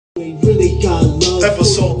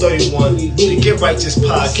Episode 31, the Get Righteous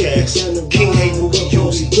Podcast. King Hey Movie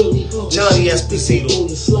Yuzi, Johnny Esposito,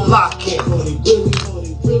 Lock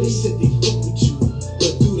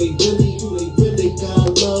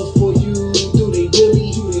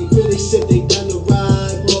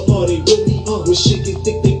when shit get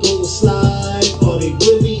thick, they gon' slide. Are they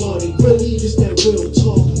really? Just that real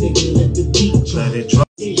talk, nigga. Let the beat let it drop,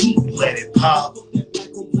 let it pop.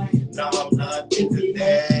 No, I'm not into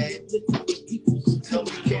that. Tell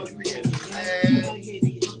me, can you hear that?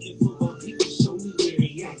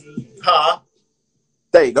 Huh?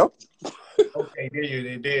 There you go. Okay,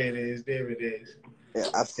 there it is. Yeah,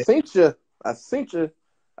 I sent you. I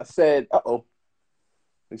said, uh-oh.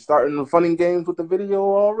 We starting the funny games with the video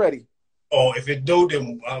already. Oh, if it do,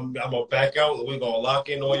 then I'm gonna back out and we're gonna lock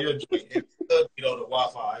in on your joint. The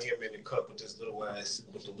Wi-Fi. I am in the cut with this little ass,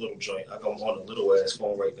 with the little joint. I got on a little ass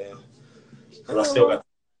phone right now. And I still got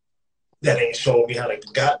that ain't showing me how to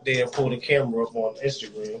goddamn pull the camera up on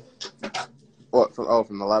Instagram. What?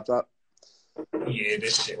 From the laptop? Yeah,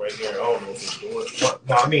 this shit right here. I don't know if it's doing it.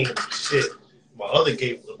 But I mean, shit. My other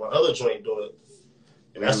joint do it.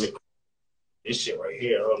 And that's this shit right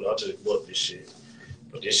here. I don't know. I just bought this shit.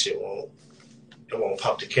 But this shit won't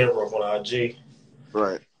pop the camera up on IG.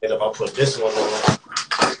 Right. And if I put this one on,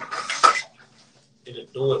 it'll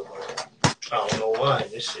do it. I don't know why.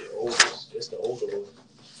 This shit old. It's the older one.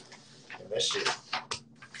 And that shit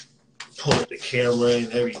pull up the camera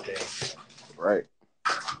and everything. Right.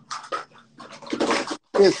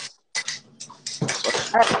 What's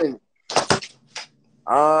happening?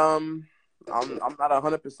 I'm not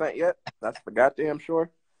 100% yet. That's for goddamn sure.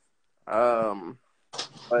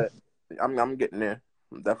 But I'm getting there.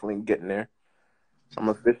 I'm definitely getting there. I'm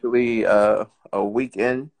officially a week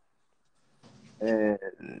in, and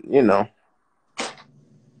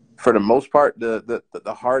for the most part, the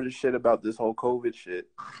hardest shit about this whole COVID shit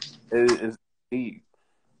is fatigue.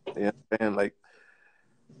 You know what I'm saying? Like,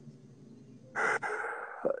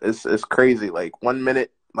 it's crazy. Like 1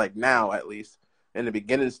 minute, like now at least, in the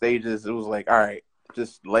beginning stages, it was like, all right,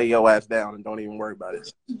 just lay your ass down and don't even worry about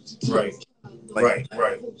it. Right. Like,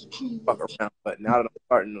 Right. Fuck around. But now that I'm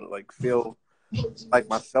starting to like feel like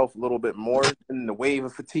myself a little bit more, and the wave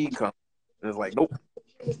of fatigue comes, and it's like, nope,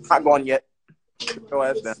 not gone yet. Get your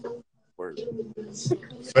ass down.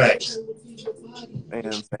 Facts.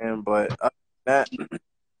 And saying, but other than that,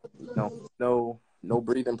 no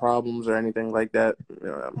breathing problems or anything like that.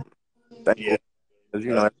 Yeah.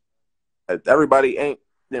 Because everybody ain't,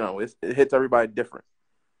 it hits everybody different.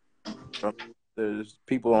 There's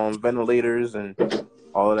people on ventilators and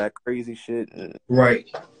all of that crazy shit. And right.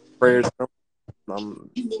 Prayers. I'm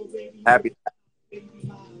happy.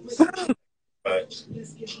 Right.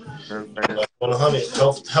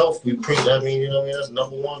 100 health. We preach. I mean, that's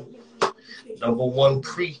number one. Number one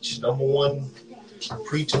preach. Number one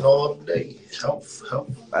preaching all day. Health.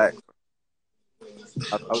 Facts.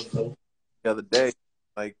 I was the other day,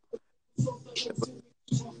 like,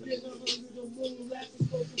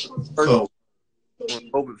 when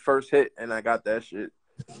COVID first hit, and I got that shit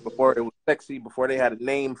before it was sexy, before they had a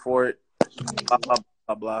name for it, blah blah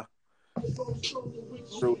blah blah.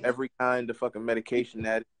 Through every kind of fucking medication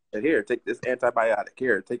that here, take this antibiotic.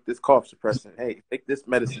 Here, take this cough suppressant. Hey, take this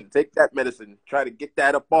medicine. Take that medicine. Try to get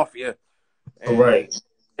that up off you. And right.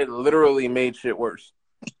 It literally made shit worse.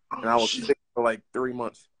 And I was sick for like 3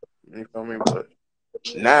 months. You feel me? But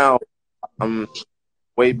now I'm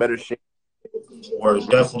way better shape. We're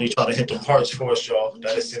definitely trying to hit the parts for us, y'all.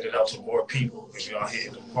 That is send it out to more people if y'all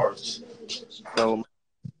hitting the parts. So,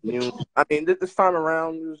 I mean, this time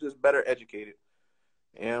around, it was just better educated,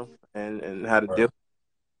 and how to deal.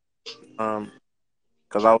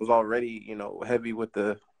 Because I was already, heavy with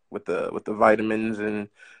the vitamins and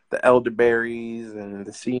the elderberries and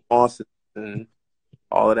the sea mosses and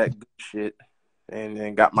all of that good shit,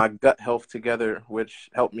 and got my gut health together, which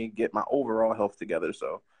helped me get my overall health together.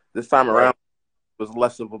 So this time around was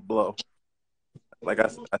less of a blow. Like I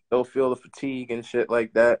still feel the fatigue and shit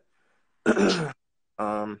like that.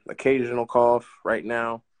 Occasional cough right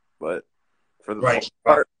now, but for the most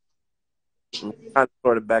part, I'm kind of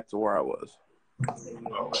sort of back to where I was.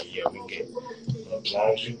 Oh, yeah, we get as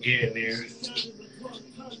long as you get in there.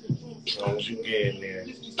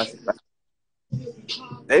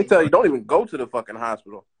 They tell you don't even go to the fucking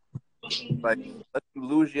hospital. Like, let you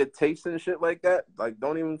lose your taste and shit like that. Like,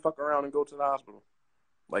 don't even fuck around and go to the hospital.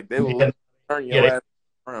 Like, they will turn your ass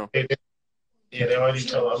around. Yeah, they already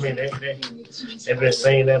tell. I mean, they've been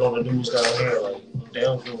saying that on the news down here. Like, they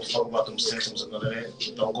don't give a fuck about them symptoms and none of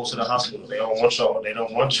that. Don't go to the hospital. They don't want y'all. They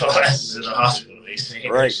don't want y'all asses in the hospital. They say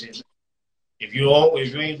that shit. If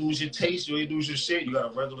you ain't lose your taste, you ain't lose your shit, you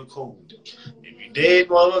got a regular code. If you did,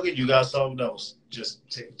 motherfucker, you got something else. Just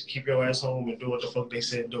keep your ass home and do what the fuck they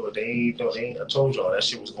said do it. They ain't. I told y'all that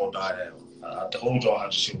shit was gonna die down. I told y'all how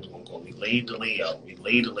the shit was gonna go. We laid the layout.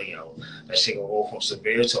 That shit gonna go from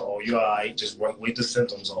severe to you alright. Just wait the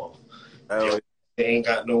symptoms off. They ain't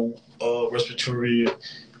got no respiratory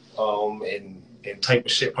and type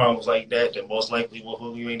of shit problems like that. Then most likely,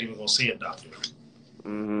 well, you ain't even gonna see a doctor.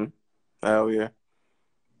 Mm-hmm. Hell yeah.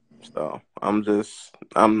 So I'm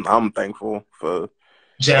thankful for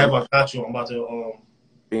Jab. I got you. I'm about to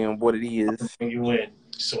being what it is. bring you in.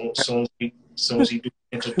 Soon as he do the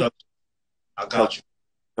introduction, I got you.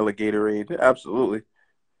 Killer Gatorade, absolutely.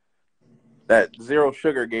 That zero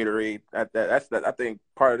sugar Gatorade. That's I think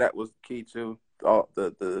part of that was key to all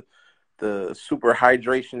the super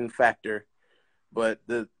hydration factor. But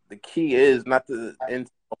the key is not to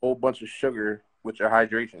enter a whole bunch of sugar with your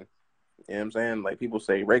hydration. You know what I'm saying? Like people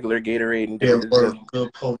say regular Gatorade and good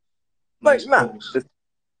post. Like nah,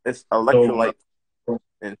 it's electrolyte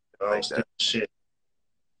and like that. Shit.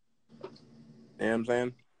 You know what I'm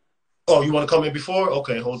saying? Oh, you want to come in before?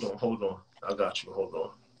 Okay, hold on. I got you. Hold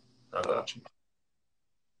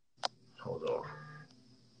on.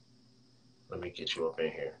 Let me get you up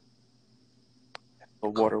in here. The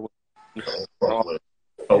water.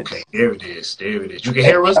 Okay, there it is. You can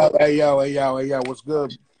hear us? Hey, yo, what's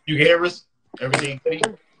good? You can hear us? Everything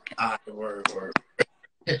good? Word.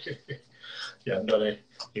 Yeah, I know they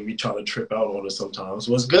be trying to trip out on us sometimes.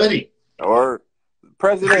 What's goody? Or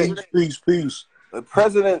president. Peace. The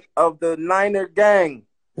president of the Niner gang.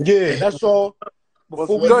 Yeah, that's all.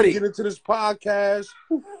 Before we get into this podcast,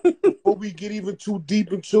 before we get even too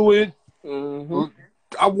deep into it,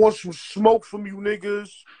 I want some smoke from you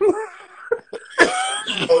niggas.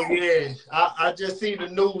 Oh yeah, I just seen the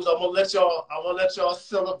news. I'm gonna let y'all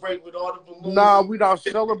celebrate with all the balloons. Nah, we not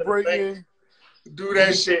celebrating. Do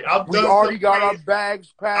that shit. We already got our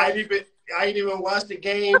bags packed. I ain't even watched the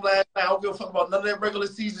game last night. I don't give a fuck about none of that regular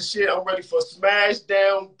season shit. I'm ready for smash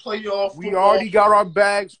down playoff. We already got our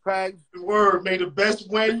bags packed. The word, may the best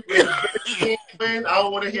win. May the best team win. I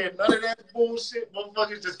don't want to hear none of that bullshit.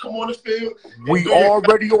 Motherfuckers just come on the field. We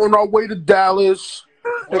already on our way to Dallas.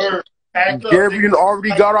 Word. Darian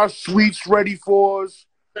already got our suites ready for us.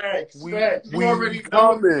 Facts. We already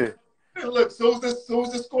coming. Look, soon as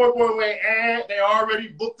the scoreboard went, they already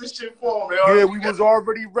booked the shit for them. Yeah, we was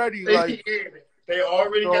already ready. Like they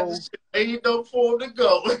already got the shit laid up for them to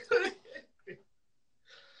go.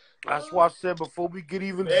 That's why I said before we get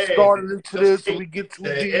even started into this, and we get too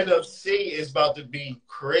deep. The NFC is about to be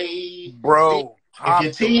crazy, bro. If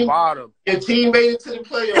your team made it to the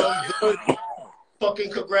playoffs, good.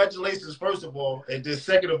 Fucking congratulations, first of all, and then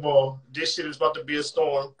second of all, this shit is about to be a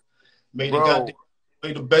storm. May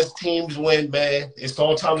the best teams win, man. It's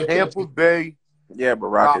all time to Tampa Bay. Yeah, but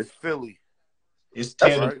Rockets. Philly. It's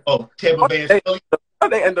Tampa. Right. Oh, Tampa Bay and Philly.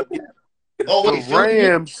 They end up getting. The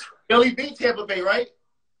Rams. Philly beat Tampa Bay, right?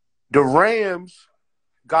 The Rams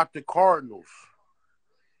got the Cardinals.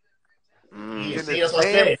 Yeah,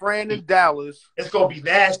 San Fran and Dallas. It's gonna be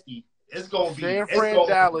nasty. It's gonna be San Fran,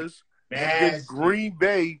 Dallas. And then Green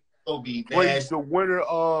Bay plays the winner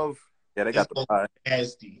of. Yeah, they got the pie.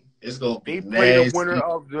 Nasty. It's gonna be. They play the winner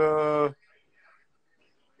of the.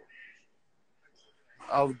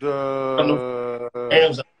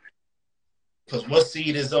 Because what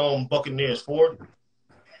seed is Buccaneers 4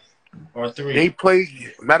 or 3? They play.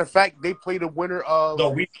 Matter of fact, they play the winner of. No,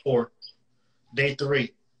 week 4, day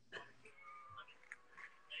 3.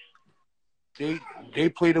 They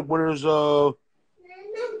play the winners of.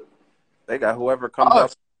 They got whoever comes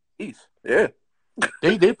out east. Yeah.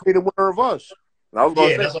 They play the winner of us. I was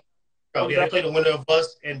going to say. They play the winner of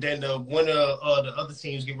us, and then the winner of the other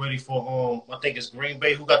teams get ready for I think it's Green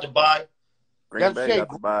Bay who got the bye. Green Bay got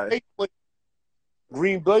the bye.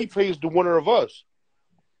 Green Bay plays the winner of us.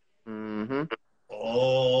 Mm-hmm.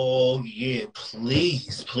 Oh yeah,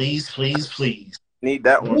 please. Need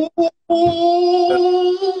that one.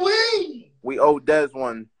 Ooh-wee. We owe Des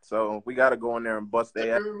one, so we got to go in there and bust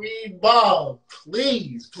their ass. Bob,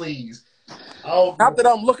 please. Not that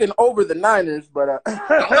I'm looking over the Niners, but I'm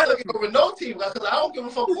not looking over no team because I don't give a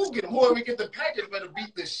fuck who get them. Whoever get the Packers better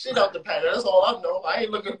beat the shit out the Packers. That's all I know. I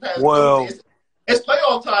ain't looking past. Well, it's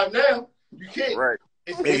playoff time now. You can't. Right.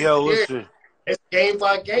 Listen. It's game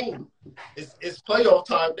by game. It's playoff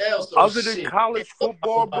time now. So other than college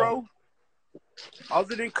football, bro.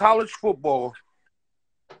 Other than college football,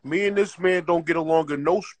 me and this man don't get along in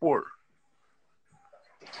no sport.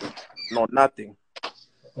 No, nothing.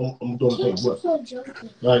 I'm doing things. All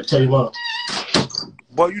right, tell you what.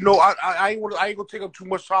 But I ain't gonna take up too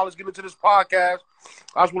much time. Let's get into this podcast.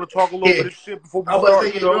 I just want to talk a little bit of shit before we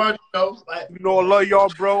start. You already know. I love y'all,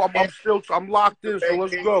 bro. I'm locked in, so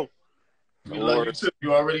let's go. We love you too.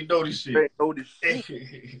 You already know this shit.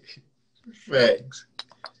 Facts.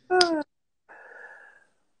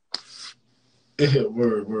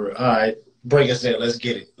 Word. All right, bring us in. Let's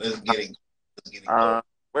get it.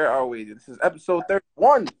 Where are we? This is episode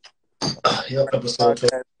 31. Yep, episode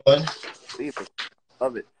 31.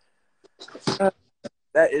 Love it.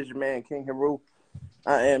 That is your man, King Heru.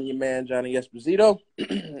 I am your man, Johnny Esposito.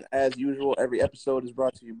 As usual, every episode is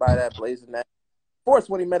brought to you by that Blazing That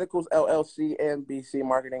 420 Medicals LLC and BC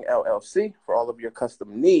Marketing LLC for all of your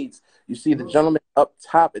custom needs. You see the gentleman up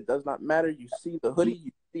top. It does not matter. You see the hoodie.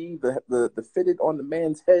 You see the fitted on the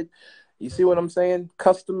man's head. You see what I'm saying?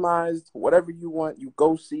 Customized, whatever you want, you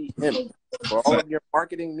go see him. For all of your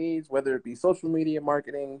marketing needs, whether it be social media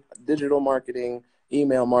marketing, digital marketing,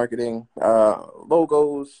 email marketing,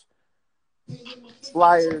 logos,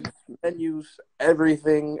 flyers, menus,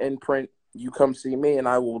 everything in print, you come see me and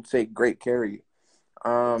I will take great care of you.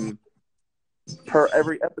 Per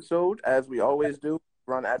every episode, as we always do,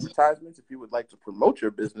 run advertisements. If you would like to promote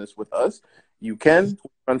your business with us, you can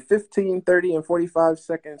run 15, 30, and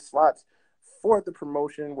 45-second slots for the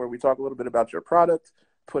promotion where we talk a little bit about your product,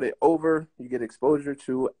 put it over, you get exposure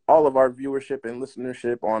to all of our viewership and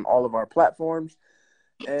listenership on all of our platforms.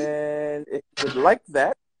 And if you would like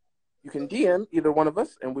that, you can DM either one of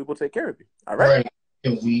us and we will take care of you. All right.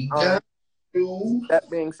 And we got you. That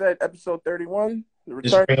being said, episode 31, the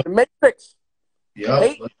return to the Matrix.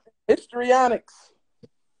 Yeah. Histrionics.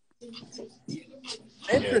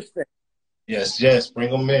 Interesting. Yes.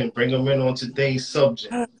 Bring them in on today's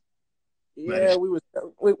subject. Yeah, we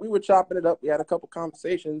were chopping it up. We had a couple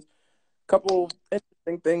conversations, couple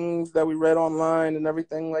interesting things that we read online and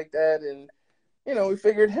everything like that. And, we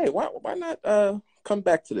figured, hey, why not come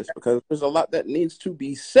back to this? Because there's a lot that needs to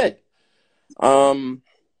be said,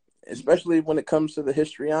 especially when it comes to the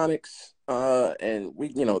histrionics and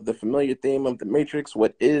the familiar theme of the Matrix,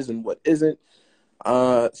 what is and what isn't.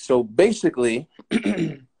 So basically,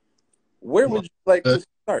 where would you like to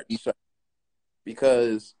start, sir?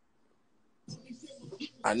 Because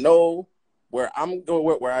I know where I'm going,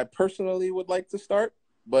 where I personally would like to start,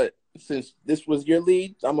 but since this was your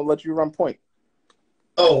lead, I'm gonna let you run point.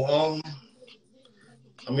 I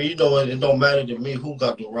mean, it don't matter to me who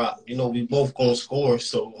got the rock. We both gonna score,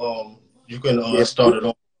 so you can start it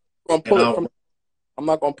off. I'm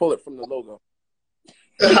not gonna pull it from the logo.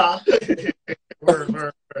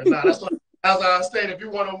 Word. Nah, that's what. As I said, if you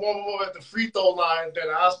want to warm up at the free throw line, then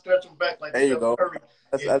I'll stretch them back like there you go.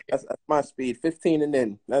 That's my speed. 15 and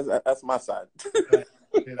in. That's my side.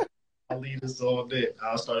 I'll leave this all there.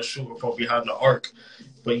 I'll start shooting from behind the arc.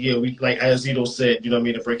 But yeah, we like as Zito said,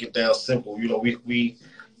 to break it down simple. We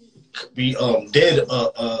did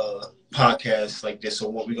a podcast like this. So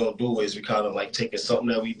what we're gonna do is we kind of like taking something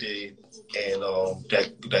that we did and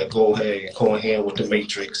that go hand with the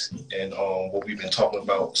Matrix and what we've been talking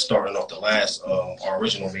about starting off the last our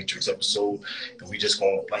original Matrix episode, and we just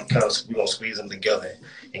gonna we're gonna squeeze them together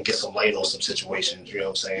and get some light on some situations. You know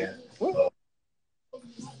what I'm saying?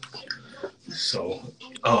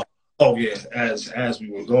 As we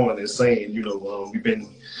were going and saying, we've been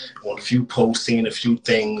on a few posts, seeing a few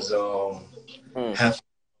things, have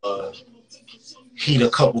heat a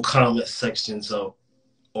couple comment sections up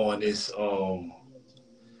on this.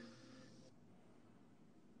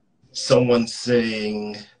 Someone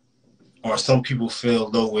saying, or some people feel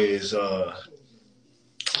though is,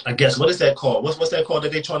 I guess, what is that called? What's that called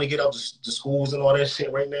that they trying to get out the schools and all that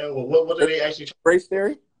shit right now? Well, what are they actually? Race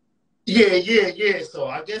theory? Yeah. So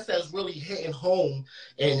I guess that's really hitting home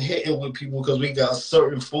and hitting with people because we got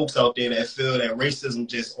certain folks out there that feel that racism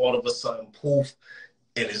just all of a sudden poof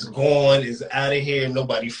and it's gone, it's out of here.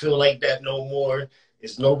 Nobody feel like that no more.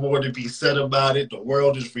 There's no more to be said about it. The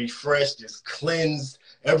world is refreshed, it's cleansed.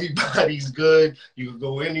 Everybody's good. You can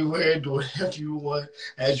go anywhere, do whatever you want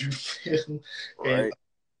as you feel. Right. And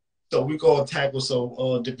so we're going to tackle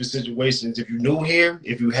some different situations. If you're new here,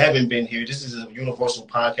 if you haven't been here, this is a universal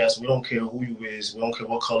podcast. We don't care who you is. We don't care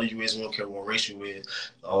what color you is. We don't care what race you is.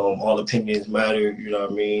 All opinions matter. You know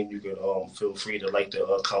what I mean? You can feel free to light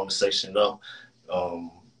the conversation up. And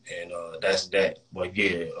that's that. But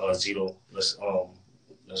yeah, Zito, let's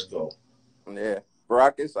go. Yeah.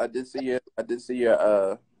 Baracus, I did see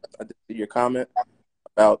your comment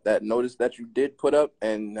about that notice that you did put up,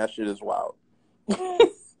 and that shit is wild.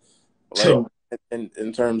 Like,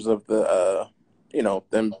 in terms of the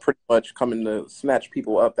them pretty much coming to snatch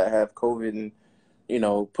people up that have COVID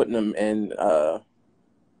and putting them in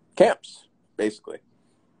camps basically.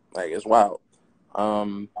 Like, it's wild.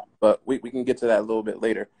 But we can get to that a little bit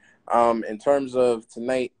later. In terms of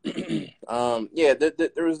tonight, yeah,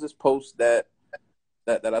 there was this post that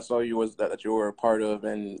I saw that you were a part of,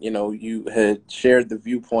 and you had shared the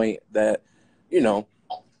viewpoint that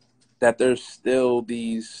that there's still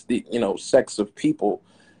the sects of people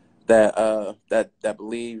that that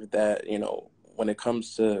believe that when it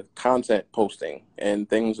comes to content posting and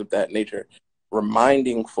things of that nature,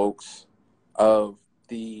 reminding folks of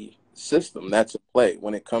the system that's at play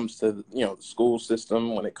when it comes to the school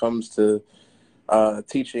system, when it comes to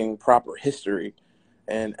teaching proper history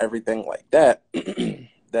and everything like that,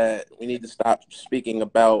 that we need to stop speaking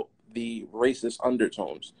about the racist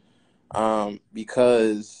undertones,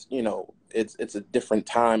 because it's a different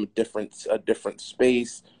time, a different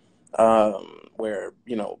space, where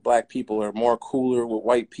black people are more cooler with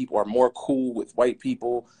white people, are more cool with white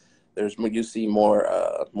people. There's when you see more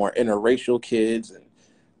interracial kids and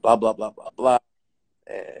blah blah blah blah blah,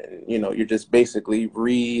 and you're just basically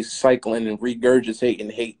recycling and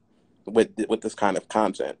regurgitating hate with this kind of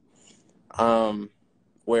content.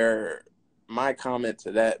 Where my comment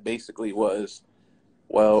to that basically was,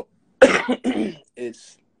 well,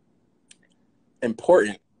 it's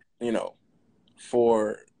important,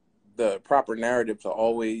 for the proper narrative to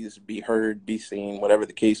always be heard, be seen, whatever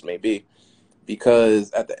the case may be,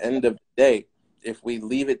 because at the end of the day, if we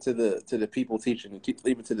leave it to the people teaching,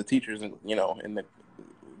 leave it to the teachers, and in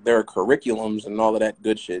their curriculums and all of that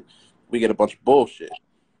good shit, we get a bunch of bullshit.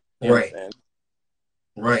 Right.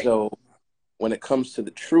 Right. So when it comes to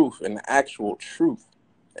the truth and the actual truth,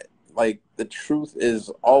 like, the truth is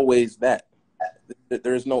always that.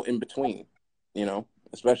 There is no in between,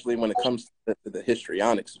 especially when it comes to the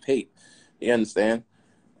histrionics of hate. You understand?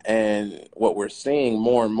 And what we're seeing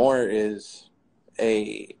more and more is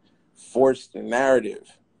a forced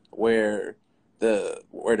narrative where the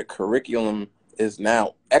curriculum is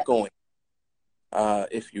now echoing,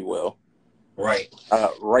 if you will,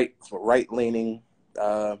 right-leaning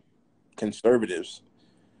conservatives.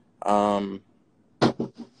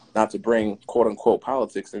 Not to bring quote unquote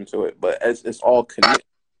politics into it, but it's all connected.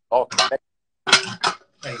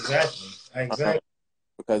 Exactly.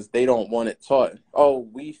 Because they don't want it taught. Oh,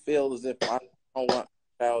 we feel as if I don't want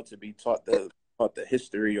my child to be taught the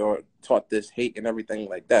history or taught this hate and everything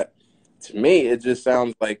like that. To me, it just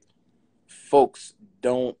sounds like folks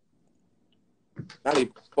don't, not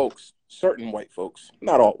even folks, certain white folks,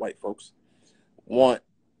 not all white folks, want,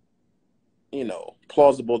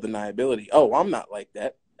 plausible deniability. Oh, I'm not like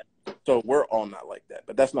that, so we're all not like that.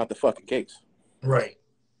 But that's not the fucking case. Right.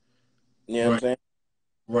 You know what I'm saying?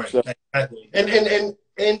 Right. So, exactly.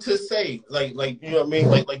 And to say, like you know what I mean,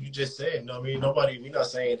 like you just said, we're not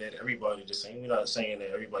saying that everybody the same. We're not saying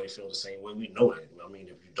that everybody feels the same way. We know that. I mean,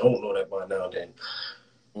 if you don't know that by now, then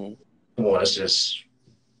come on, that's just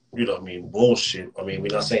bullshit. I mean,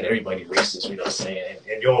 we're not saying everybody racist. We're not saying,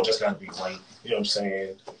 and you don't just gotta be white. You know what I'm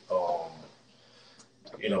saying?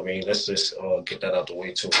 Let's just get that out the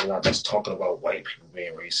way too. We're not just talking about white people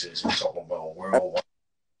being racist. We're talking about worldwide.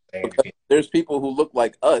 There's people who look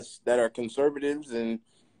like us that are conservatives and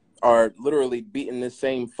are literally beating the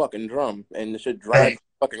same fucking drum, and it should drive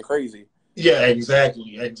fucking crazy. Yeah,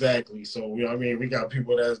 exactly. So we got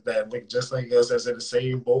people that look just like us, that's in the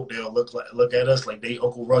same boat. They'll look at us like they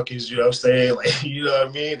Uncle Ruckus. You know what I'm saying? Like, you know what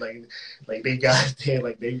I mean? Like they got there,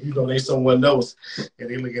 like they someone else, and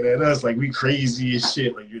they looking at us like we crazy as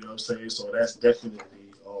shit. Like, you know what I'm saying? So that's definitely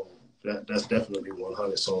that's definitely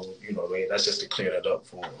 100. So that's just to clear that up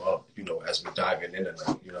for as we dive in tonight.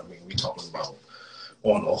 You know what I mean? We talking about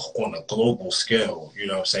on a global scale. You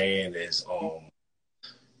know what I'm saying? Is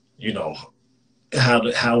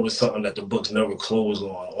how is something that the books never close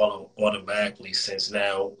on automatically, since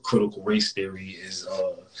now critical race theory is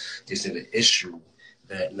an issue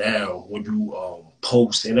that now when you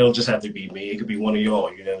post, and it'll just have to be me, it could be one of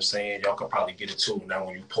y'all, you know what I'm saying? Y'all could probably get it too. Now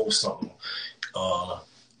when you post something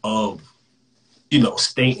of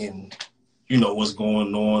stating what's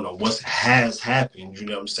going on or what has happened, you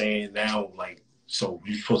know what I'm saying? Now, like, so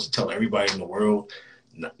you're supposed to tell everybody in the world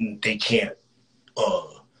they can't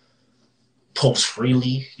post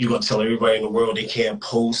freely. You're gonna tell everybody in the world they can't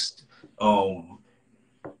post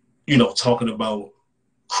talking about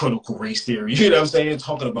critical race theory, you know what I'm saying,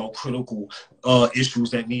 talking about critical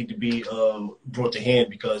issues that need to be brought to hand,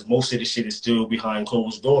 because most of the shit is still behind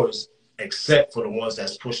closed doors, except for the ones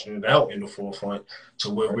that's pushing it out in the forefront, to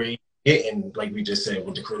where we're getting, like we just said,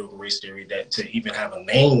 with the critical race theory, that to even have a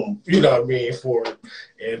name, you know what I mean, for it,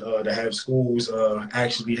 and to have schools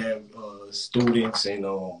actually have students and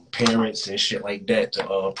parents and shit like that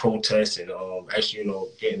to protest and actually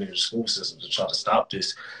get into the school system to try to stop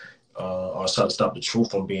this. or stop the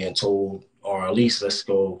truth from being told, or at least let's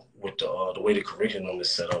go with the way the curriculum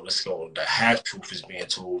is set up. Let's go, the half truth is being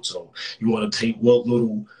told. So you want to take what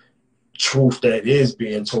little truth that is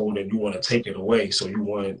being told, and you want to take it away. So you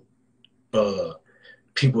want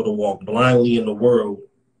people to walk blindly in the world.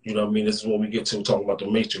 You know what I mean? This is what we get to talking about the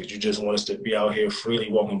Matrix. You just want us to be out here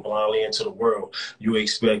freely walking blindly into the world. You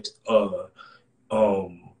expect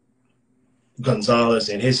Gonzalez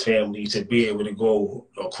and his family to be able to go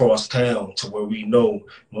across town to where we know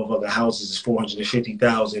motherfucking houses is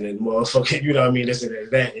 450,000 and motherfucking, you know what I mean, this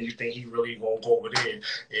and that, and you think he really gonna go over there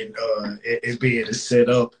and be able to set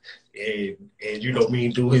up and you know what I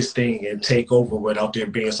mean, do his thing and take over without there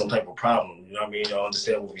being some type of problem. You know what I mean? I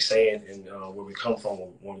understand what we're saying and where we come from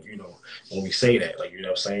when you know when we say that, like, you know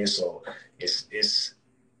what I'm saying. So it's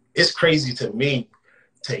crazy to me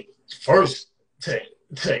to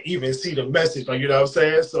even see the message, like, you know what I'm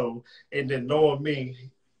saying? So, and then knowing me,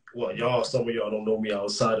 well, some of y'all don't know me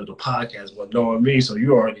outside of the podcast, but knowing me, so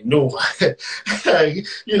you already know,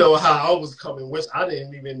 you know, how I was coming, which I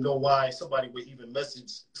didn't even know why somebody would even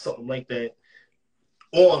message something like that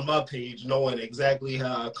on my page, knowing exactly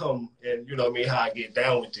how I come and, you know what I mean, how I get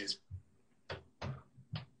down with this.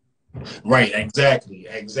 Right, exactly.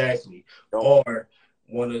 Or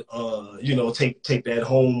want to, you know, take that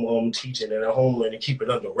home teaching and that home learning, keep it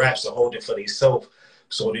under wraps and hold it for themselves,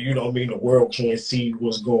 so that, you know what I mean, the world can't see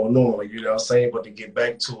what's going on, like, you know what I'm saying. But to get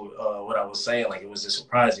back to what I was saying, like, it was just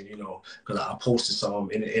surprising, you know, because I posted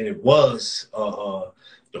something and it was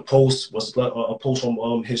the post was a post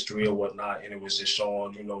from history or whatnot, and it was just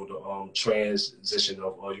showing, you know, the transition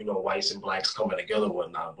of you know, whites and blacks coming together and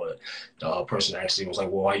whatnot. But the person actually was like,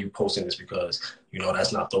 well, why are you posting this? Because, you know,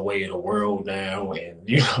 that's not the way of the world now, and,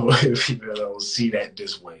 you know, people don't see that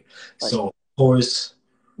this way. So of course,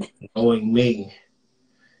 knowing me,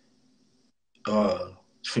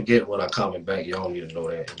 forget when I comment back, y'all don't need to know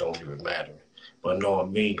that, it don't even matter. But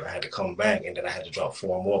knowing me, I had to come back, and then I had to drop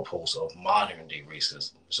 4 more posts of modern day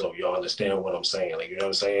racism. So y'all understand what I'm saying, like, you know what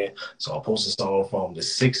I'm saying? So I posted something from the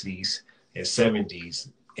 60s and 70s,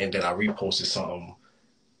 and then I reposted something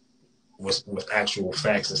with actual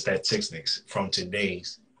facts and statistics from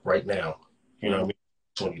today's right now. You know what I mean?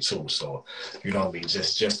 22. So, you know what I mean?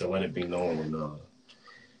 Just to let it be known, and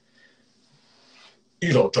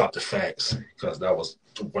you know, drop the facts, because that was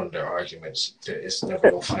one of their arguments. It's never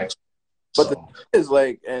no facts. But the thing is,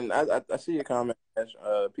 like, and I see your comment,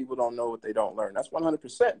 people don't know what they don't learn. That's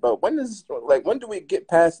 100%. But when do we get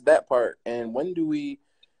past that part? And when do we,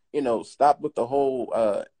 you know, stop with the whole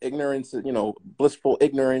ignorance, you know, blissful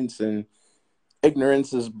ignorance, and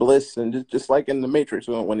ignorance is bliss, and just like in the Matrix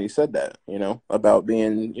when he said that, you know, about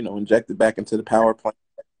being, you know, injected back into the power plant.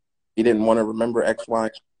 He didn't want to remember X,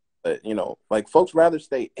 Y, but, you know, like, folks rather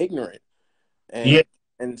stay ignorant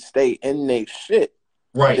and stay in their shit.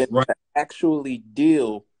 Right. Actually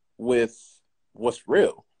deal with what's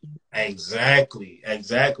real. Exactly. And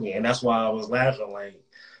that's why I was laughing. Like,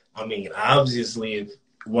 I mean, obviously, if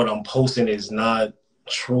what I'm posting is not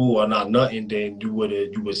true or not nothing, then you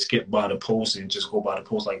would skip by the post and just go by the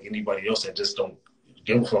post like anybody else that just don't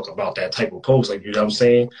give a fuck about that type of post. Like, you know what I'm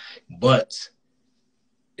saying? But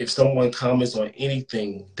if someone comments on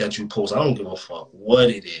anything that you post, I don't give a fuck what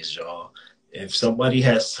it is, y'all. If somebody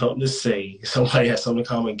has something to say, somebody has something to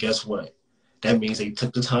comment, guess what? That means they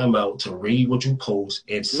took the time out to read what you post,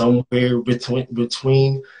 and somewhere between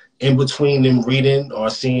them reading or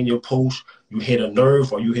seeing your post, you hit a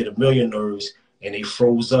nerve or you hit a million nerves, and they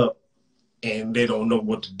froze up, and they don't know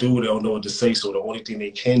what to do. They don't know what to say. So the only thing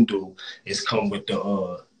they can do is come with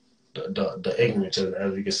the ignorance,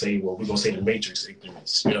 as we can say. Well, we're gonna say the Matrix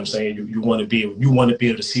ignorance. You know what I'm saying? You want to be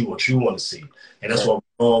able to see what you want to see, and that's why we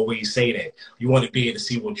always say that. You want to be able to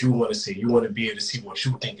see what you want to see. You want to be able to see what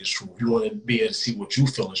you think is true. You want to be able to see what you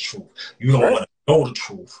feel is true. You don't want to know the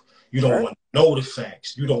truth. You don't want to know the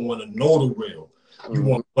facts. You don't want to know the real. You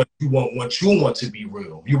want what you want to be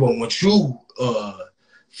real. You want what you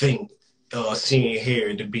think, seeing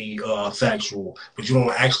here to be factual, but you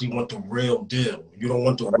don't actually want the real deal. You don't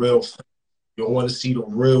want the real. You don't want to see the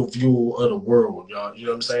real view of the world, y'all. You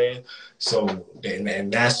know what I'm saying? So,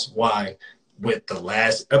 and that's why with the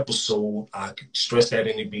last episode, I stressed that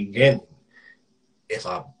in the beginning. If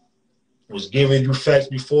I was giving you facts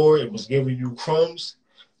before, it was giving you crumbs.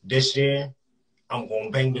 This year, I'm going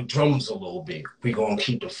to bang the drums a little bit. We're going to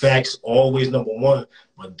keep the facts always number one,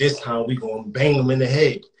 but this time we're going to bang them in the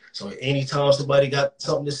head. So anytime somebody got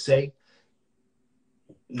something to say,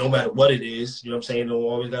 no matter what it is, you know what I'm saying, it don't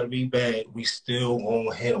always got to be bad, we still going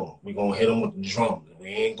to hit them. We're going to hit them with the drum. We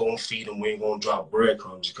ain't going to feed them. We ain't going to drop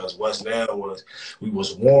breadcrumbs, because what's now was we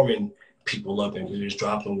was warring people up, and we was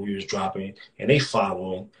dropping, and they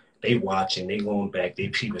following, they watching, they going back, they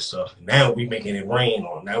peeping stuff. Now we making it rain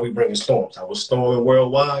on them. Now we bringing storms. I was storming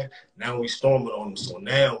worldwide. Now we storming on them. So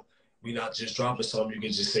now we not just dropping something. You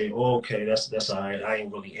can just say, oh, okay, that's all right. I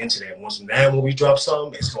ain't really into that. Now when we drop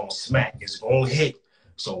something, it's gonna smack. It's gonna hit.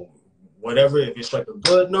 So whatever, if it's like a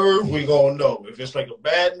good nerve, we gonna know. If it's like a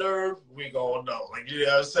bad nerve, we gonna know. Like, you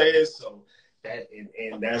know what I'm saying? So that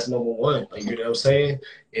and that's number one. Like, you know what I'm saying?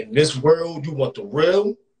 In this world, you want the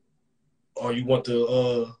real, or you want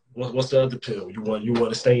the what's the other pill? You want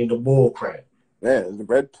to stay in the bull crap. Yeah, the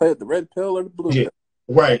red pill or the blue pill.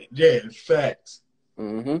 Right. Yeah, facts.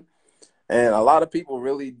 Mm-hmm. And a lot of people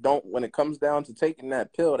really don't, when it comes down to taking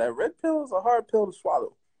that pill, that red pill is a hard pill to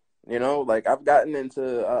swallow. You know, like I've gotten into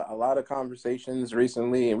a lot of conversations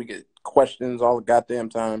recently, and we get questions all the goddamn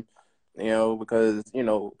time, you know, because, you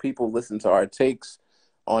know, people listen to our takes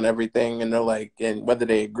on everything, and they're like, and whether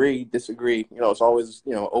they agree, disagree, you know, it's always,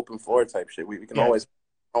 you know, open floor type shit. We can always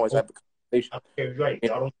have the conversation. Okay, right.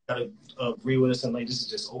 Y'all don't gotta agree with us, and like, this is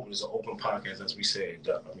just open. It's an open podcast, as we said.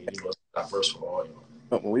 I mean, you know, it's diverse for all y'all.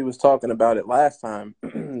 But when we was talking about it last time,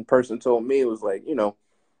 the person told me, it was like, you know,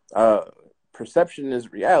 perception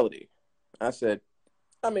is reality. I said,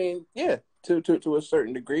 I mean, yeah, to a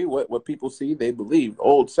certain degree, what people see, they believe. The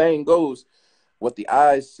old saying goes, what the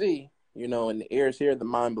eyes see, you know, and the ears hear, the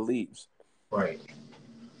mind believes. Right.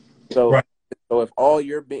 So, right. So if all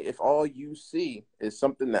you see is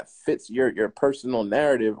something that fits your personal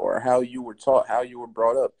narrative or how you were taught, how you were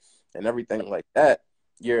brought up, and everything like that,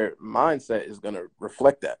 your mindset is going to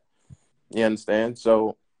reflect that. You understand?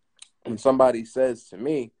 So when somebody says to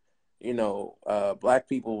me, you know, black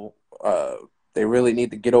people, they really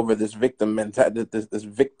need to get over this victim mentality, this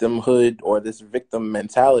victimhood or this victim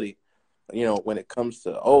mentality, you know, when it comes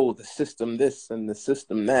to, oh, the system this and the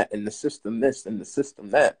system that and the system this and the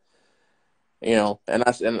system that, you know, and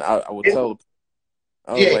I would tell,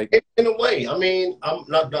 I was like, in a way, I mean, I'm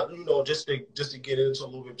not you know, just to get into a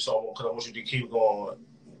little bit, so because I want you to keep going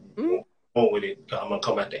on with it. I'm gonna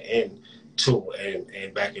come at the end too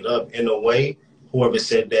and back it up. In a way, whoever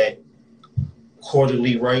said that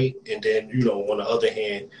quarterly right, and then, you know, on the other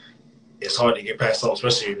hand, it's hard to get past something,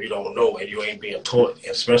 especially if you don't know and you ain't being taught,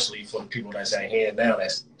 especially for the people that's at hand now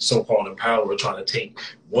that's so-called in power, trying to take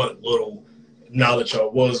what little knowledge I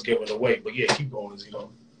was given away. But yeah, keep going, you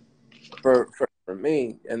know. For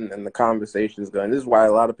me, and the conversation's going, this is why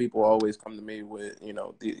a lot of people always come to me with, you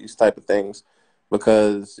know, these type of things,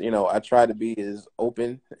 because, you know, I try to be as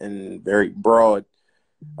open and very broad,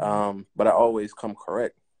 but I always come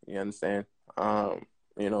correct. You understand?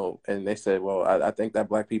 You know, and they said, well, I think that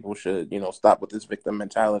black people should, you know, stop with this victim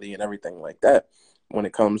mentality and everything like that when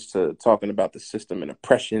it comes to talking about the system and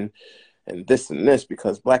oppression and this,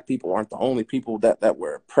 because black people aren't the only people that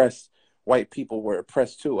were oppressed. White people were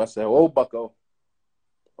oppressed too. I said, oh, bucko,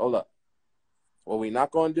 hold up. What we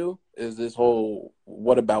not going to do is this whole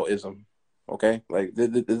whataboutism, okay? Like,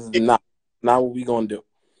 this is not what we going to do.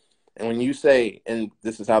 And when you say, and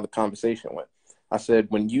this is how the conversation went, I said,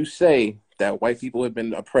 when you say that white people have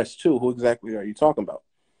been oppressed too, who exactly are you talking about?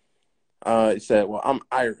 He said, well, I'm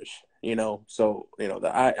Irish, you know, so, you know,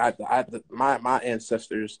 my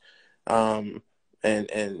ancestors, and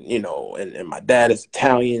you know, and my dad is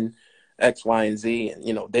Italian, X, Y, and Z, and,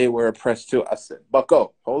 you know, they were oppressed too. I said,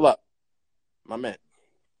 bucko, hold up, my man.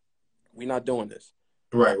 We're not doing this.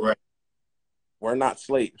 Right. We're not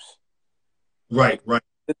slaves. Right.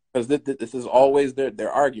 Because this is always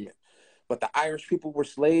their argument. But the Irish people were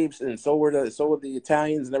slaves, and so were the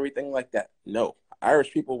Italians and everything like that. No,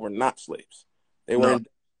 Irish people were not slaves. They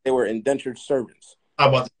were indentured servants. I'm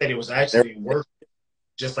about to say it was actually work,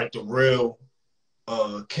 just like the real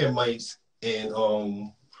Kemites and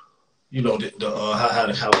you know,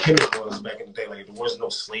 how Kemet was back in the day. Like, there was no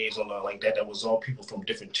slaves or nothing like that. That was all people from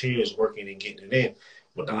different tiers working and getting it in.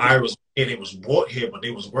 But the Irish, it was brought here, but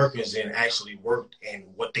they was workers and actually worked, and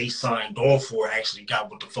what they signed on for actually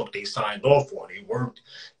got what the fuck they signed on for. They worked,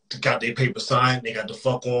 got their paper signed, they got the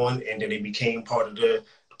fuck on, and then they became part of the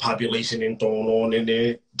population and thrown on in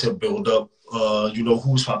there to build up, you know,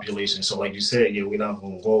 whose population. So like you said, yeah, we're not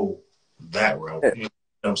going to go that route. You know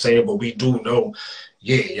what I'm saying? But we do know,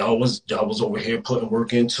 yeah, y'all was over here putting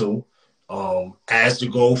work into, as to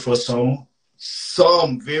go for some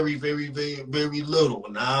very, very, very, very little,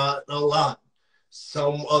 not a lot.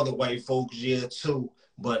 Some other white folks, yeah, too,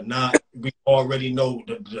 but not. We already know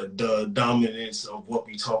the dominance of what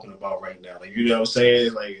we talking about right now. Like, you know what I'm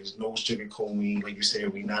saying? Like, there's no sugarcoating. Like you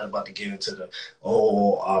said, we not about to get into the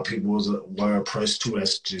our people were oppressed too.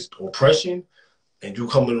 That's just oppression. And you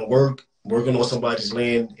coming to work, working on somebody's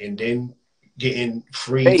land, and then getting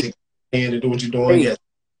free to and to do what you're doing. Yes,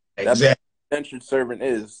 exactly. That's what indentured servant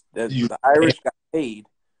is. That the Irish got paid.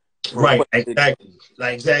 Right, exactly.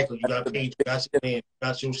 Like exactly. You got paid, you got your land, you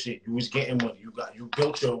got your shit. You was getting money. You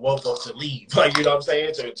built your wealth up to leave. Like, you know what I'm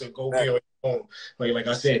saying? To go be on your own. Like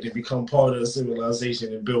I said, to become part of the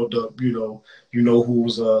civilization and build up,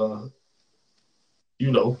 who's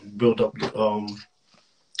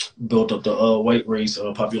build up the white race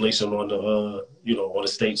population on the on the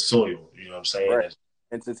state soil. You know what I'm saying? Right.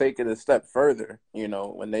 And to take it a step further,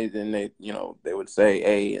 when they they would say,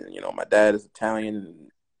 hey, my dad is Italian,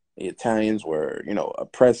 and the Italians were,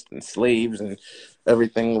 oppressed and slaves and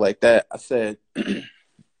everything like that. I said,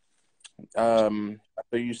 so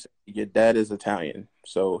you say your dad is Italian,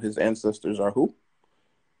 so his ancestors are who?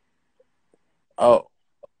 Oh,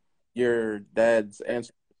 your dad's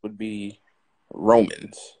ancestors would be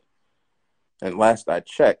Romans. And last I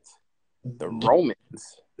checked, the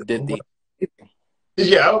Romans did the...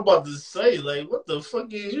 Yeah, I was about to say, like, what the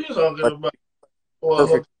fuck is you talking about?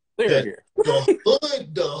 Perfect clear here.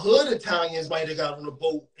 The hood Italians might have got on the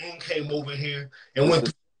boat and came over here and went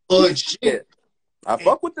through hood shit. I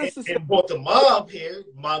fuck with this and brought the mob here,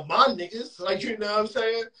 my niggas, like, you know what I'm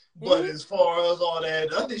saying? But as far as all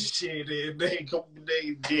that other shit,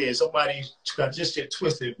 somebody got this shit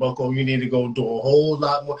twisted, Bucko. You need to go do a whole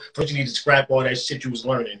lot more. First, you need to scrap all that shit you was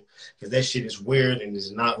learning, because that shit is weird and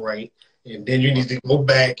is not right. And then you need to go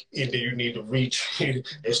back, and then you need to reach and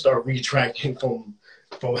start retracting from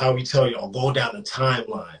how we tell you, or go down the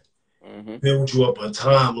timeline. Build you up a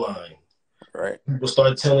timeline. Right. People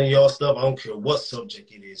start telling y'all stuff. I don't care what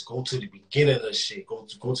subject it is. Go to the beginning of the shit. Go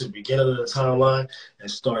to the beginning of the timeline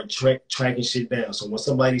and start tracking shit down. So when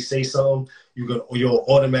somebody say something, you'll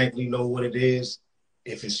automatically know what it is,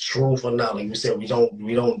 if it's truth or not. Like we said, we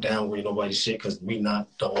don't downgrade nobody's shit, because we not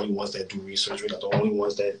the only ones that do research. We're not the only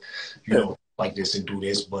ones that like this and do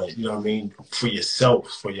this. But you know what I mean. For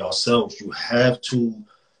yourselves, you have to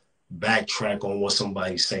backtrack on what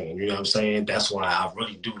somebody's saying. You know what I'm saying? That's why I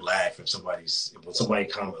really do laugh when somebody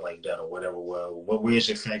comment like that or whatever. Well, where's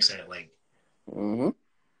your facts at? Like,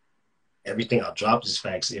 everything I dropped is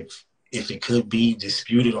facts. If it could be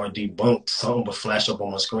disputed or debunked, something would flash up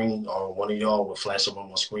on my screen, or one of y'all would flash up on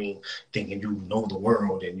my screen thinking you know the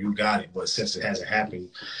world and you got it. But since it hasn't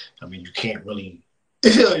happened, I mean, you can't really,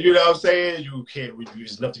 you know what I'm saying? You can't really,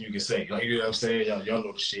 there's nothing you can say. Like, you know what I'm saying? Y'all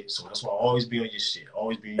know the shit. So that's why always be on your shit.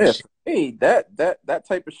 Always be on your shit. Hey, that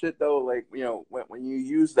type of shit though, like, when you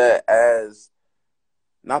use that as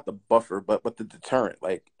not the buffer, but the deterrent.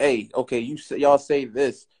 Like, hey, okay, y'all say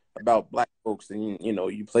this about black folks, and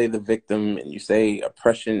you play the victim and you say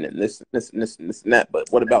oppression and this and this and this and this and that. But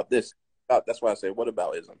what about this? That's why I say, what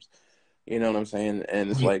about isms? You know what I'm saying? And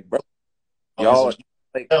it's like, bro, y'all,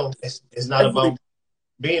 like, it's not about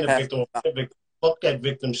being a victim. Fuck that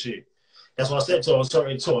victim shit. That's what I said to a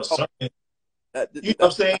certain. You know what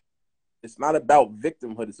I'm saying? It's not about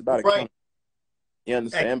victimhood. It's about accountability. You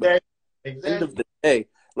understand? Exactly. But at the end of the day,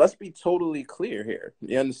 let's be totally clear here.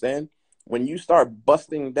 You understand? When you start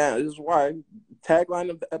busting down, this is why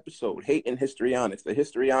tagline of the episode: hate and histrionics. The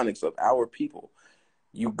histrionics of our people.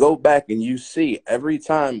 You go back and you see every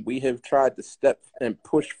time we have tried to step and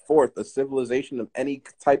push forth a civilization of any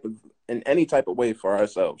type of way for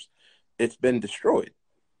ourselves, it's been destroyed.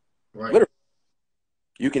 Right. Literally.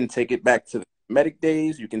 You can take it back to the Medic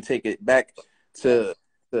days. You can take it back to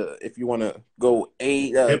if you want to go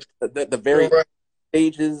the very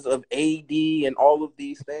stages of AD and all of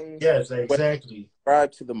these things. Yes, exactly.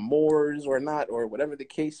 Subscribe to the Moors or not, or whatever the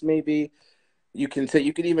case may be. You can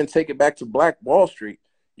even take it back to Black Wall Street.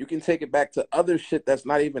 You can take it back to other shit that's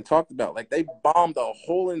not even talked about. Like, they bombed a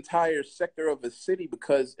whole entire sector of a city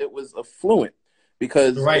because it was affluent,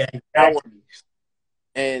 because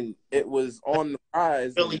and it was on the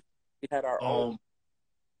rise. Really, we had our own.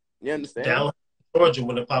 You understand? Down in Georgia,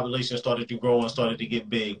 when the population started to grow and started to get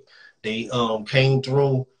big, they came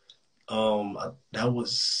through. That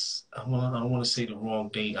was, I don't want to say the wrong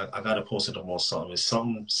date. I gotta post it up on something. It's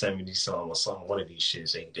something 70 something or something. One of these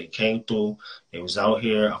shits. They came through. They was out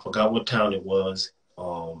here. I forgot what town it was.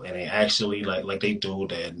 And they actually like they do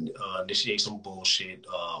that initiate some bullshit.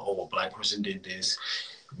 A black person did this.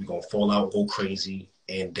 We gonna fall out, go crazy.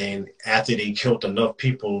 And then after they killed enough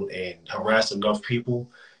people and harassed enough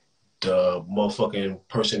people, the motherfucking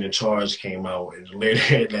person in charge came out, and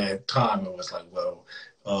later in that time it was like, well,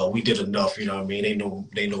 we did enough, you know what I mean?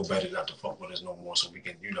 They know better not to fuck with us no more, so we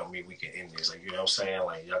can, you know what I mean, we can end this. Like, you know what I'm saying?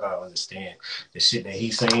 Like, y'all gotta understand the shit that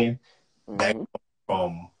he's saying back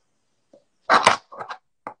from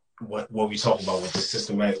what we talk about with the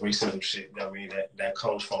systematic racism shit. I mean, that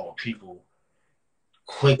comes from people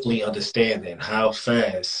quickly understanding how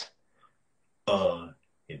fast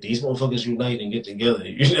if these motherfuckers unite and get together,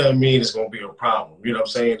 you know what I mean, it's gonna be a problem. You know what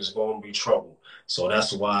I'm saying? It's gonna be trouble. So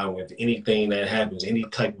that's why with anything that happens, any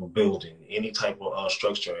type of building, any type of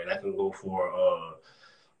structure, and I can go for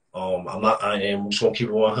I am just gonna keep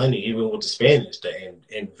it 100, even with the Spanish, the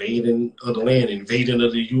invading of the land, invading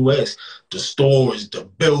of the U.S., the stores, the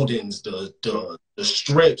buildings, the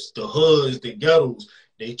strips, the hoods, the ghettos,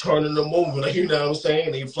 they turning them over. Like, you know what I'm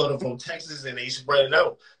saying? They flooding from Texas and they spreading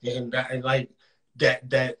out, and like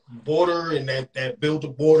that border and that build the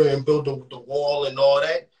border and build the wall and all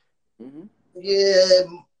that. Mm-hmm. Yeah,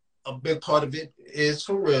 a big part of it is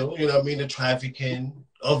for real. You know what I mean? The trafficking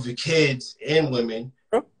of the kids and women.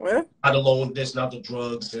 Not alone this, not the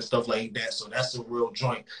drugs and stuff like that. So that's a real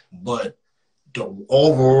joint. But the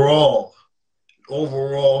overall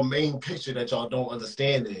main picture that y'all don't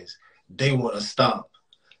understand is they want to stop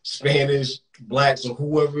Spanish, blacks, or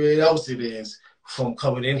whoever else it is from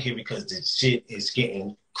coming in here because the shit is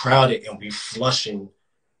getting crowded and we flushing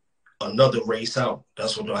another race out.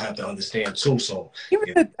 That's what y'all have to understand too. So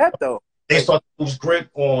even that though, they start to lose grip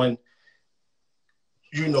on,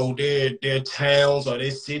 you know, their towns or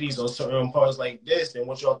their cities or certain parts like this, then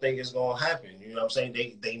what y'all think is gonna happen? You know what I'm saying?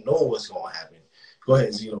 They know what's gonna happen. Go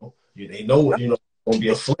ahead, Zeno. They know what, you know, it's gonna be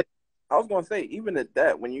a flip. I was gonna say, even at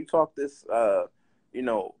that, when you talk this you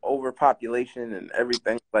know, overpopulation and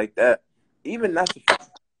everything like that, even that's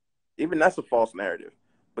a false narrative.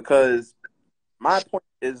 Because my point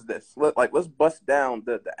is this, like, let's bust down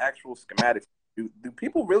the actual schematics. Do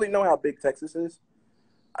people really know how big Texas is?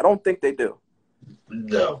 I don't think they do.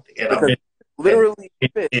 No, because literally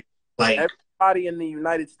fit like everybody in the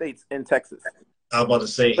United States in Texas. I'm about to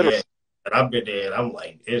say, literally. Yeah. And I've been there, and I'm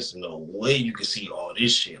like, there's no way you can see all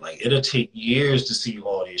this shit. Like, it'll take years to see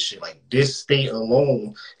all this shit. Like, this state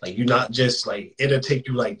alone, like, you're not just, like, it'll take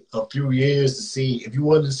you, like, a few years to see. If you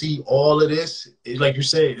wanted to see all of this, like you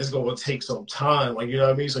said, it's going to take some time. Like, you know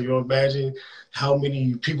what I mean? So you imagine how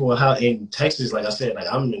many people are in Texas. Like I said, like,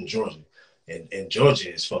 I'm in Georgia, and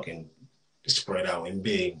Georgia is fucking spread out and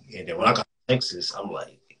big. And then when I got to Texas, I'm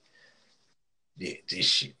like, yeah, this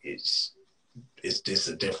shit is... It's just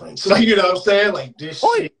a difference. Like, you know what I'm saying? Like, this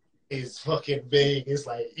shit is fucking big. It's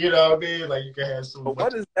like, you know what I mean? Like, you can have so much. But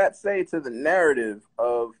what does that say to the narrative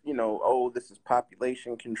of, you know, oh, this is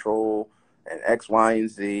population control and X, Y, and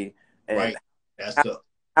Z? And right. That's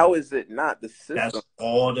how is it not the system? That's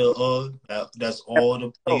all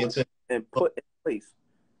the play into and put in place.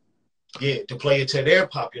 Yeah, to play into their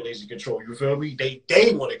population control. You feel me?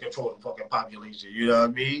 They want to control the fucking population. You know what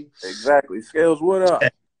I mean? Exactly. Scales, what up?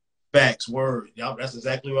 Facts, word. Y'all, that's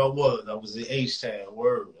exactly where I was. I was in H-Town,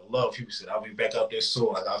 word. I love people said I'll be back out there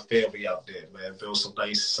soon. I got family out there, man. Build some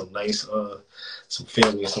nice some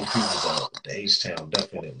family and some people out the H-Town,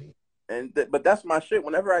 definitely. But that's my shit.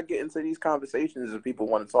 Whenever I get into these conversations and people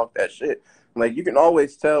want to talk that shit, like, you can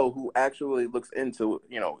always tell who actually looks into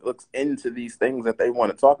these things that they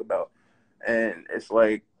want to talk about. And it's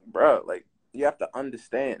like, bro, like, you have to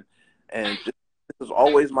understand. And this is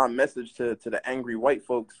always my message to the angry white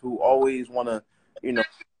folks who always want to, you know,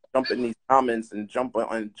 jump in these comments and jump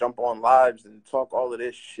on lives and talk all of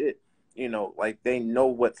this shit. You know, like, they know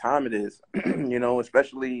what time it is. You know,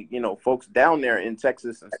 especially, you know, folks down there in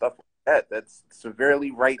Texas and stuff like that. That's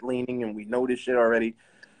severely right leaning, and we know this shit already.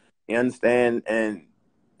 You understand? And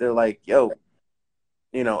they're like, yo,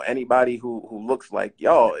 you know, anybody who looks like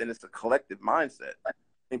y'all, and it's a collective mindset.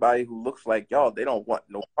 Anybody who looks like y'all, they don't want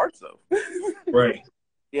no parts of. Right.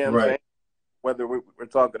 Yeah, you know what I'm saying? Whether we're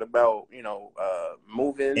talking about, you know,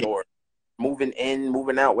 moving or moving in,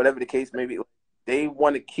 moving out, whatever the case may be, they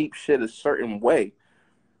want to keep shit a certain way,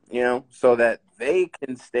 you know, so that they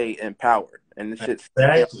can stay empowered. And the shit,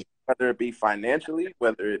 exactly. Whether it be financially,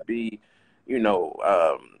 whether it be, you know,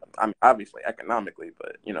 I mean, obviously economically,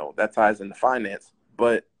 but, you know, that ties into finance.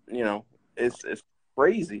 But, you know, it's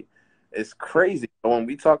crazy. It's crazy. When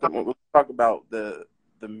we talk about the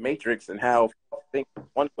matrix and how things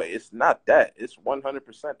one way, it's not that. It's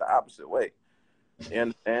 100% the opposite way. You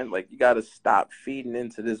understand? Like, you got to stop feeding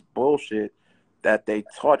into this bullshit that they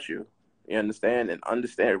taught you. You understand? And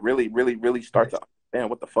understand, really, really, really start to understand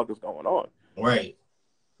what the fuck is going on. Right.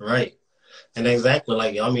 Right. And exactly,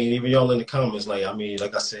 like, I mean, even y'all in the comments, like, I mean,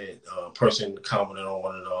 like I said, a person commented on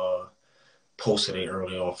one of the posted it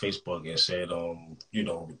earlier on Facebook and said, you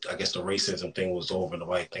know, I guess the racism thing was over and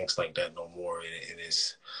nobody thinks like that no more. And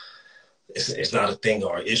it's not a thing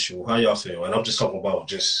or an issue. How y'all feel? And I'm just talking about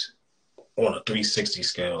just on a 360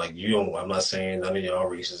 scale. Like, I'm not saying none of y'all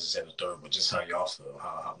races is in the third, but just how y'all feel.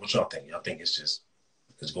 What y'all think? Y'all think it's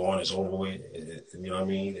going, it's over with? You know what I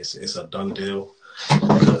mean? It's a done deal?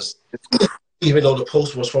 Because even though the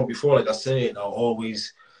post was from before, like I said, I'll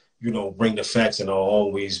always, bring the facts and I'll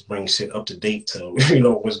always bring shit up to date to,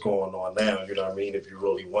 what's going on now. You know what I mean? If you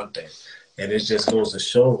really want that. And it just goes to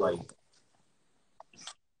show, like.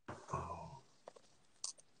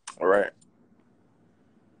 All right.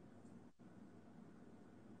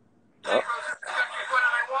 Oh.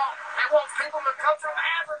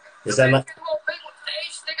 Is that not?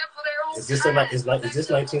 Is this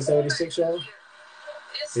 1976, y'all?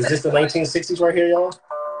 Is this the 1960s right here, y'all?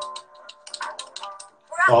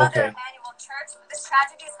 Oh, okay.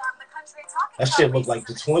 That shit looked like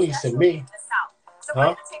the 20s to me.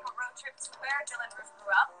 Huh? Along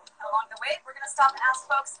the way, we're going to stop and ask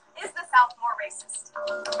folks, is the South more racist?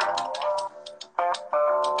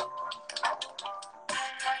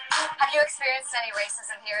 Have you experienced any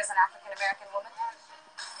racism here as an African-American woman?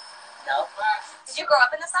 No. Did you grow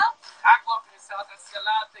up in the South? I grew up in the South. I see a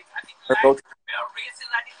lot of things I didn't like. There are races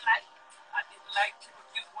I didn't like. I didn't like people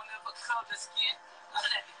give one of a color of skin. None of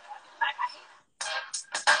that I didn't like. I hate it.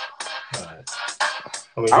 All right.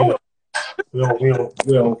 I mean,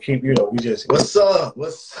 we don't keep, we just, what's up?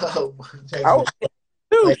 Like, I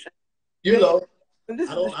don't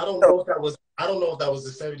know if that was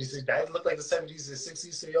the 76. That looked like the 70s and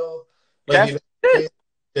 60s to y'all. Like,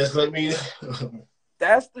 just let me.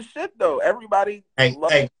 That's the shit, though. Everybody.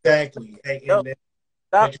 Exactly.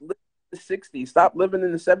 Stop living in the 60s. Stop living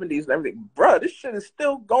in the 70s and everything. Bruh, this shit is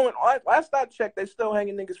still going on. Last I checked, they still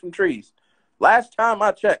hanging niggas from trees. Last time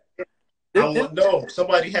I checked. No,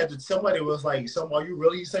 somebody was like, are you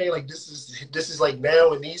really saying like this is like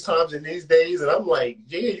now in these times in these days? And I'm like,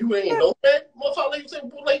 yeah, you ain't know that,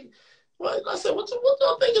 motherfucker. Like, what? I said, what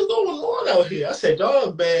y'all think is going on out here? I said,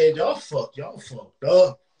 y'all bad, y'all fucked up.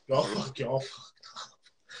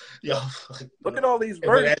 Look at all these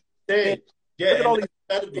versions. You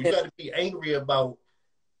gotta be angry about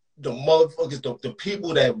the motherfuckers, the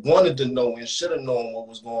people that wanted to know and should have known what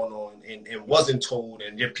was going on and wasn't told,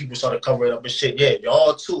 and yet people started covering up and shit. Yeah,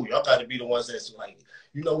 y'all too. Y'all got to be the ones that's like,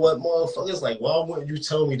 you know what, motherfuckers? Like, why wouldn't you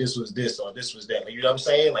tell me this was this or this was that? Like, you know what I'm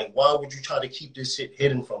saying? Like, why would you try to keep this shit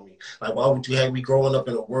hidden from me? Like, why would you have me growing up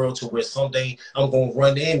in a world to where someday I'm gonna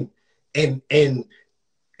run in and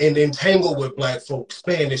entangle with black folks,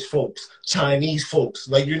 Spanish folks, Chinese folks.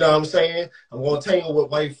 Like, you know what I'm saying? I'm going to tangle with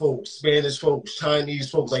white folks, Spanish folks, Chinese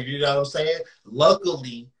folks. Like, you know what I'm saying?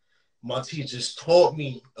 Luckily, my teachers taught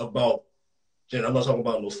me about, and I'm not talking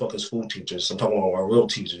about no fucking school teachers. I'm talking about our real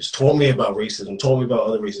teachers. Taught me about racism, taught me about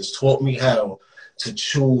other races, taught me how to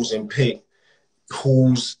choose and pick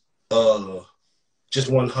who's just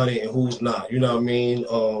 100 and who's not. You know what I mean?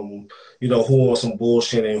 Who on some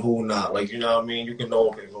bullshit and who not. Like, you know what I mean? You can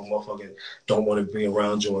know if a motherfucker don't want to be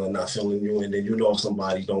around you and not feeling you, and then you know if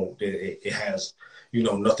somebody don't, it has,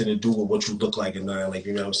 nothing to do with what you look like and nothing. Like,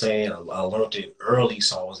 you know what I'm saying? I learned it early,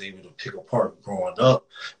 so I was able to pick apart growing up,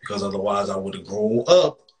 because otherwise I would have grown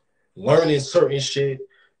up learning certain shit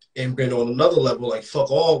and been on another level, like, fuck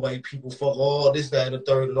all white people, fuck all this, that, and the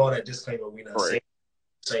third, and all that disclaimer we not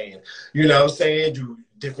saying. You know what I'm saying? You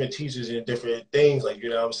different teachers and different things, like, you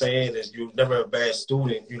know what I'm saying? You're never a bad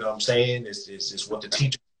student, you know what I'm saying? It's just what the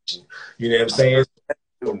teacher teaches. You know what I'm saying?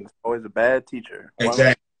 Always a bad teacher.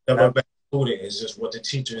 Exactly. Never a bad student. It's just what the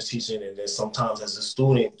teacher is teaching, and then sometimes as a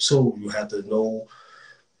student too, you have to know,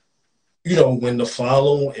 when to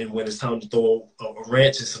follow and when it's time to throw a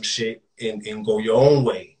wrench and some shit and go your own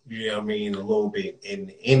way. You know what I mean? A little bit.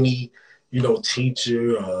 And any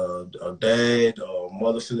teacher, a dad, or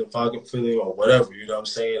mother figure, father figure, or whatever, you know what I'm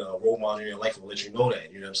saying? A role model in your life will let you know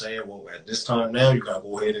that, you know what I'm saying? Well, at this time now, you got to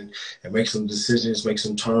go ahead and make some decisions, make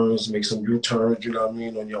some turns, make some U-turns, you know what I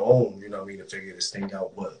mean, on your own, you know what I mean, to figure this thing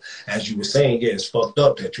out. But as you were saying, yeah, it's fucked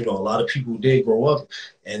up that, a lot of people did grow up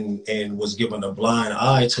and was given a blind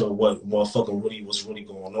eye to what motherfucking was really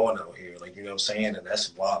going on out here. Like, you know what I'm saying? And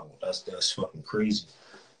that's wild. That's fucking crazy.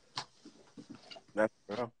 That's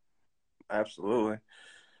real. Absolutely.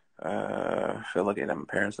 I feel like my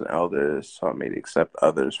parents and elders taught me to accept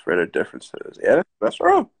others for their differences. Yeah, that's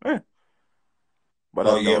wrong. Yeah. But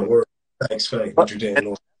thanks, but you didn't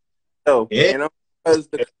know. So, because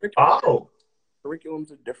the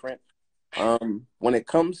curriculums are different. When it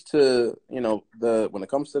comes to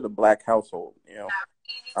the black household,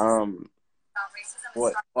 I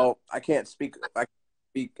can't speak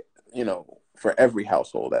for every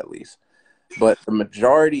household at least. But the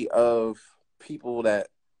majority of people that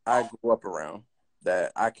I grew up around,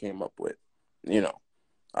 that I came up with, the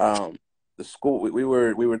school we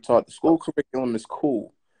were taught the school curriculum is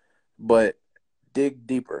cool, but dig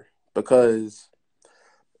deeper, because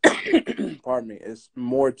pardon me, it's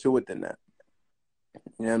more to it than that.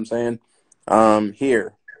 You know what I'm saying?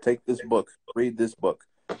 Here take this book, read this book.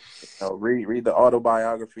 Read the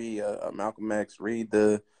autobiography of Malcolm X. Read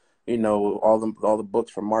the, all the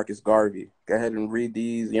books from Marcus Garvey. Go ahead and read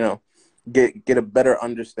these. Get a better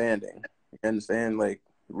understanding. You understand? Like,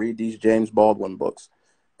 read these James Baldwin books,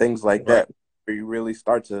 things like that, where you really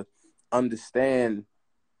start to understand,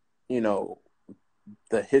 the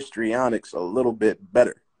histrionics a little bit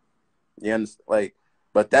better. You understand? Like,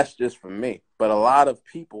 but that's just for me. But a lot of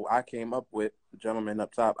people I came up with, the gentleman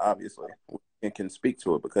up top, obviously, and can speak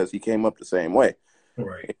to it because he came up the same way.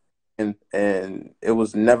 Right. And it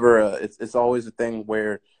was never it's always a thing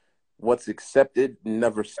where what's accepted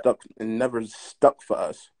never stuck for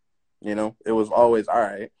us. It was always, all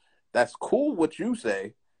right, that's cool what you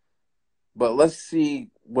say, but let's see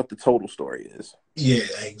what the total story is. Yeah,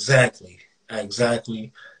 exactly. And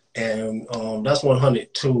that's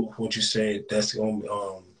 100 too, what you said. That's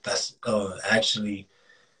actually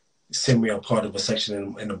sent me a part of a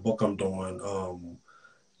section in the book I'm doing.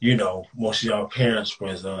 Most of y'all parents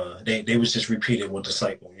was they was just repeating with the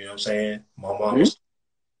cycle. You know what I'm saying? My mom was,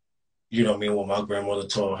 what my grandmother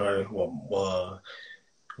taught her,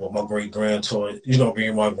 what my great grand taught,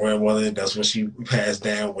 being my grandmother, that's what she passed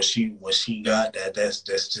down, what she got. That's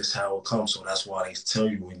just how it comes. So that's why they tell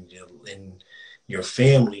you in your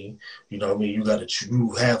family, you have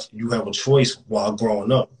a choice while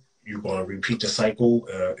growing up. You're gonna repeat the cycle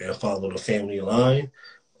and follow the family line,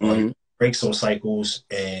 or you break some cycles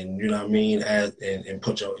and and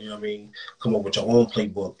put your come up with your own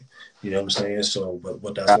playbook. You know what I'm saying? So,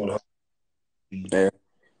 but that's one.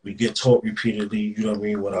 We get taught repeatedly,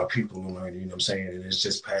 what our people learn, you know what I'm saying? And it's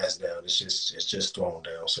just passed down. It's just thrown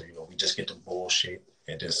down. So, we just get the bullshit.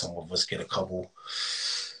 And then some of us get a couple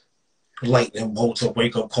lightning bolts or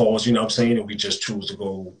wake up calls, you know what I'm saying? And we just choose to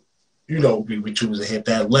go, we choose to hit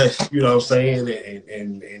that left, you know what I'm saying?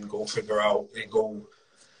 And go figure out and go,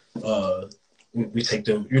 we take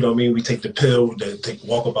the, we take the pill to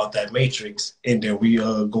walk about that matrix, and then we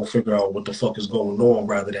go figure out what the fuck is going on.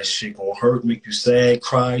 Rather that shit gonna hurt, make you sad,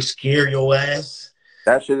 cry, scare your ass.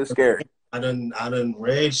 That shit is scary. I done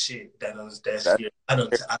read shit that's scary. I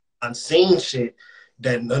done seen shit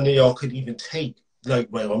that none of y'all could even take. Like,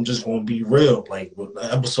 I'm just gonna be real. Like, with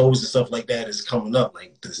episodes and stuff like that is coming up.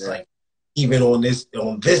 Like this, like even on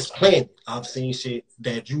this planet, I've seen shit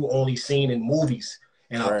that you only seen in movies,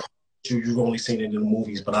 and you've only seen it in the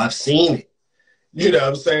movies, but I've seen it. You know what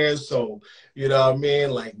I'm saying? So, you know what I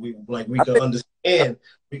mean? Like we can understand.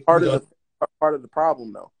 Part of the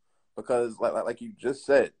problem though, because like you just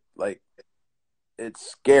said, like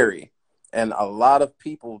it's scary, and a lot of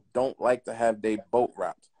people don't like to have their boat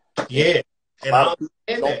rocked. Yeah, and I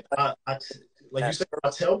understand that. Like you said, I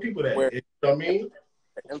tell people that. You know what I mean?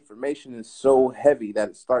 Information is so heavy that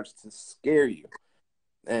it starts to scare you.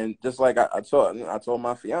 And just like I told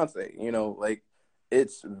my fiance, like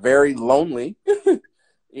it's very lonely,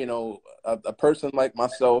 a person like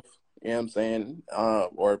myself, you know what I'm saying,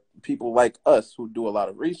 or people like us who do a lot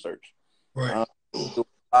of research, right? Do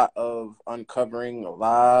a lot of uncovering, a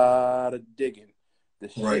lot of digging. The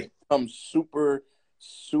shit becomes super,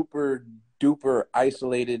 super duper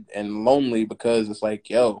isolated and lonely because it's like,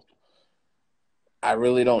 yo, I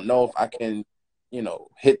really don't know if I can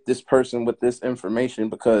hit this person with this information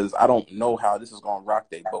because I don't know how this is going to rock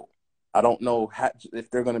their boat. I don't know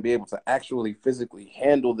if they're going to be able to actually physically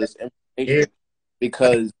handle this information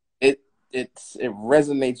because it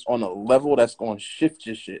resonates on a level that's going to shift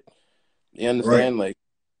your shit. You understand?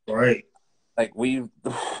 Right. Like we've.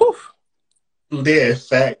 Yeah,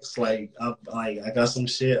 facts. Like I got some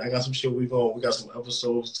shit. We got some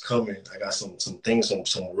episodes coming. I got some things,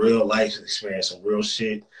 some real life experience, some real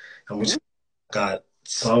shit. And we got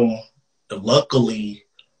some. Luckily,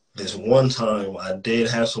 this one time I did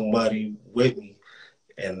have somebody with me,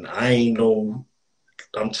 and I ain't know.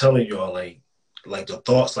 I'm telling y'all, like the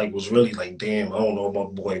thoughts, was really like, damn, I don't know if my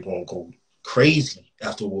boy gonna go crazy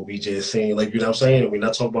after what we just seen. Like, you know what I'm saying? We're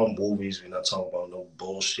not talking about movies. We're not talking about no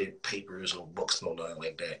bullshit papers or books, no nothing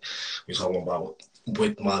like that. We're talking about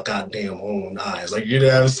with my goddamn own eyes. Like, you know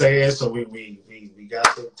what I'm saying? So we got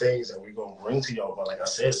some things that we're gonna bring to y'all. But like I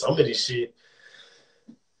said, some of this shit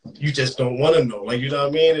you just don't want to know. Like, you know what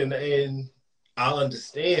I mean? And I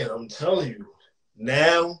understand. I'm telling you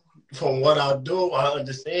now. From what I do, I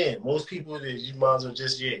understand. Most people, you might as well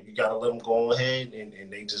just, you got to let them go ahead and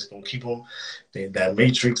they just going to keep them. That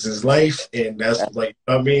matrix is life. And that's like,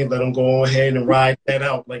 I mean, let them go ahead and ride that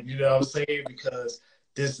out. Like, you know what I'm saying? Because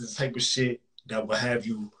this is the type of shit that will have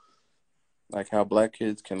you. Like how black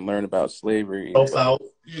kids can learn about slavery. Out,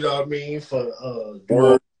 you know what I mean?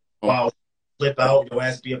 For flip out, your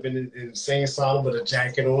ass be up in the insane asylum with a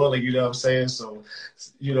jacket on, like, you know what I'm saying? So,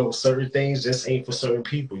 you know, certain things just ain't for certain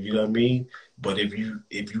people, you know what I mean? But if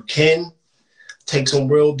you can take some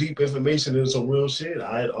real deep information and some real shit,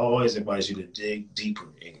 I'd always advise you to dig deeper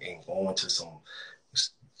and go into some,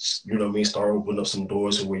 you know what I mean, start opening up some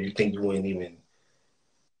doors where you think you ain't even.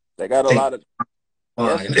 They got a lot of,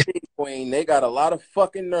 yes, Queen, they got a lot of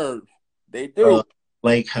fucking nerve. They do.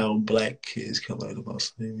 Like how black kids can learn about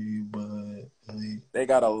slavery, but they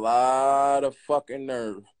got a lot of fucking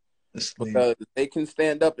nerve. Because they can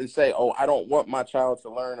stand up and say, oh, I don't want my child to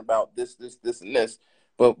learn about this, and this,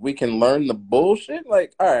 but we can learn the bullshit?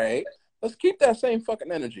 Like, all right, let's keep that same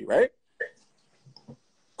fucking energy, right?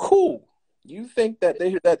 Cool. You think that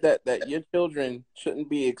that your children shouldn't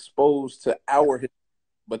be exposed to our history,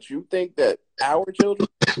 but you think that our children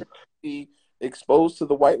should be exposed to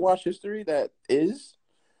the whitewash history that is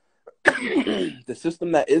the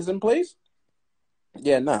system that is in place?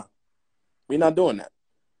 Yeah, nah. We're not doing that.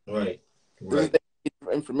 Right. This is the age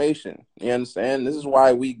of information. You understand? This is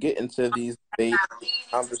why we get into these debates,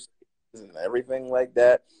 conversations, and everything like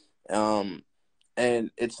that.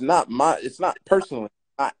 And it's not personally,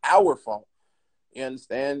 not our fault. You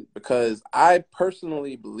understand? Because I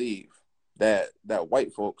personally believe that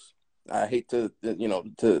white folks, I hate to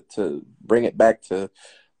to bring it back to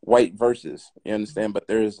white versus, you understand? But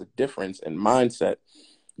there is a difference in mindset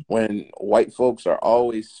when white folks are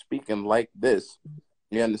always speaking like this.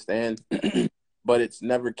 You understand? But it's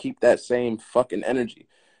never keep that same fucking energy.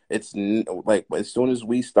 It's like as soon as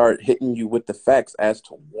we start hitting you with the facts as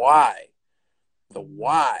to why,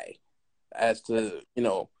 as to, you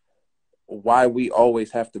know, why we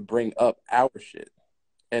always have to bring up our shit.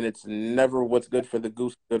 And it's never what's good for the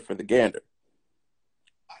goose, good for the gander.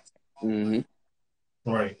 Mm-hmm.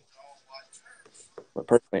 Right. But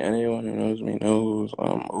personally, anyone who knows me knows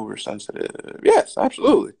I'm oversensitive. Yes,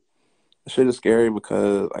 absolutely. Shit is scary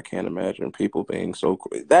because I can't imagine people being so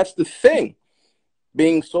cruel. That's the thing.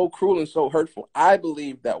 Being so cruel and so hurtful. I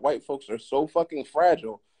believe that white folks are so fucking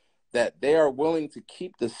fragile that they are willing to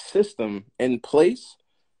keep the system in place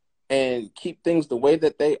and keep things the way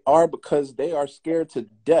that they are because they are scared to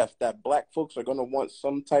death that black folks are going to want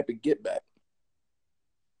some type of get back.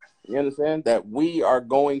 You understand? That we are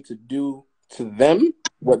going to do to them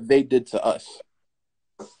what they did to us.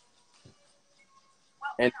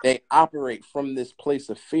 And they operate from this place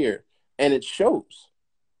of fear. And it shows.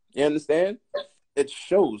 You understand? It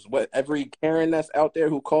shows. What every Karen that's out there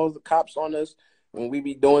who calls the cops on us when we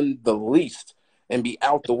be doing the least and be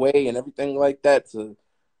out the way and everything like that, to,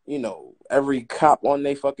 you know, every cop on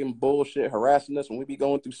they fucking bullshit harassing us when we be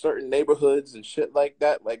going through certain neighborhoods and shit like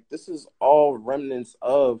that. Like, this is all remnants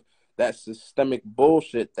of that systemic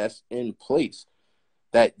bullshit that's in place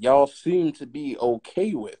that y'all seem to be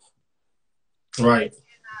okay with. Right.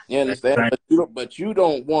 You understand? Right. But you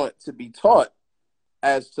don't want to be taught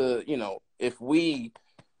as to, you know, if we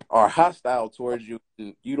are hostile towards you,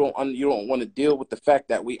 and you don't want to deal with the fact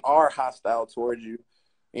that we are hostile towards you,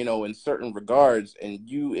 you know, in certain regards, and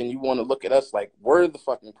you want to look at us like we're the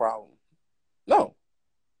fucking problem. No,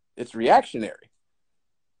 it's reactionary.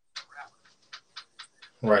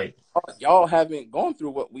 Right. Y'all haven't gone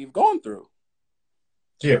through what we've gone through.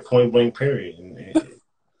 Yeah, point blank period.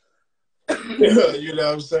 You know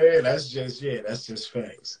what I'm saying? That's just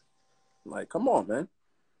facts. Like, come on, man.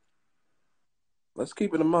 Let's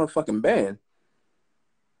keep it a motherfucking band.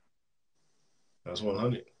 That's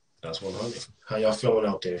 100. That's 100. How y'all feeling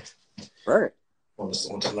out there? Right.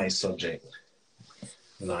 On tonight's subject.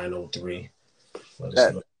 903.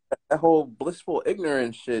 That whole blissful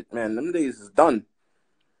ignorance shit, man, them days is done.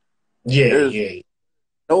 Yeah, There's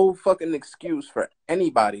no fucking excuse for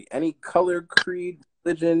anybody, any color, creed,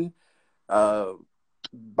 religion,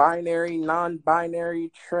 binary,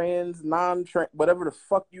 non-binary, trans, non-trans, whatever the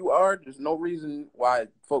fuck you are. There's no reason why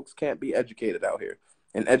folks can't be educated out here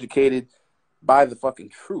and educated by the fucking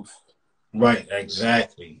truth. Right,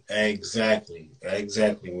 exactly. We're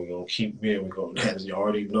gonna keep it. We're gonna, as you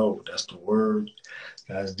already know, that's the word.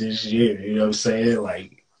 That's this year. You know what I'm saying?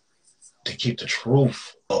 Like, to keep the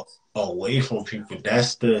truth away from people.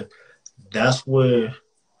 That's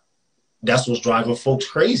what's driving folks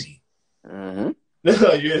crazy. Mm-hmm.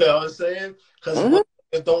 You know what I'm saying? Because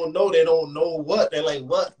they don't know. They don't know what. They're like,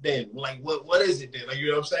 what then? Like, what is it then? Like, you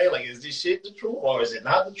know what I'm saying? Like, is this shit the truth or is it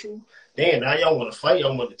not the truth? Damn, now y'all want to fight.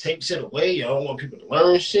 Y'all want to take shit away. Y'all don't want people to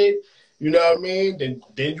learn shit. You know what I mean? Then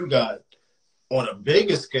you got, on a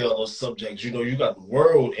bigger scale of subjects, you know, you got the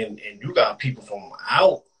world and you got people from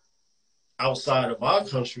outside of our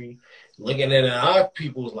country looking at our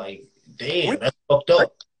people's like, damn, that's fucked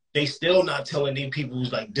up. they still not telling these people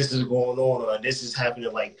like this is going on or this is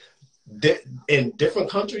happening. Like in different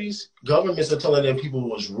countries, governments are telling them people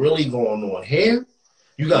what's really going on. Here,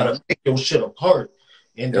 you gotta pick your shit apart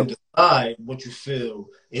and then decide what you feel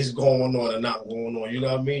is going on and not going on. You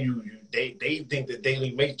know what I mean? They think the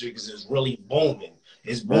Daily Matrix is really booming.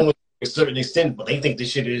 It's booming to a certain extent, but they think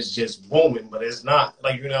this shit is just booming, but it's not.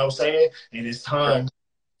 Like, you know what I'm saying? And it's time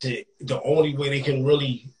to, the only way they can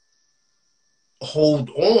really hold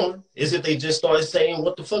on is if they just start saying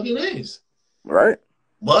what the fuck it is. Right.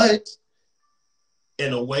 But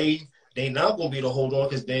in a way, they not gonna be able to hold on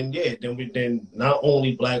because then not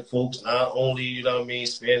only black folks, not only, you know what I mean,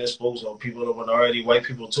 Spanish folks or people of minority, white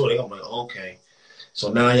people too, they gonna be like, okay.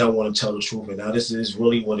 So now y'all want to tell the truth, and now this is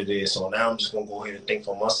really what it is. So now I'm just gonna go ahead and think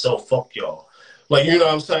for myself, fuck y'all. Like, you know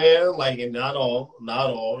what I'm saying? Like, and not all, you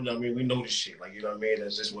know what I mean? We know this shit. Like, you know what I mean?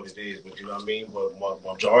 That's just what it is. But you know what I mean? But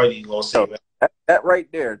majority gonna say that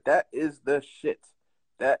right there, that is the shit.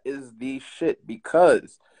 That is the shit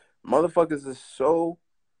because motherfuckers is so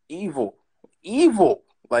evil.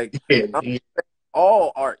 Like,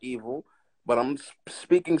 all are evil, but I'm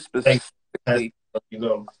speaking specifically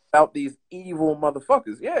about these evil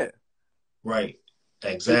motherfuckers. Yeah. Right.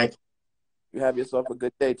 Exactly. You have yourself a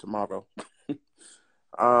good day tomorrow.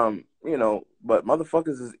 You know, but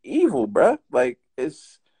motherfuckers is evil, bruh. Like,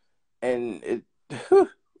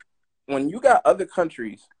 when you got other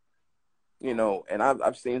countries, you know, and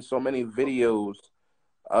I've seen so many videos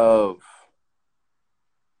of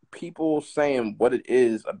people saying what it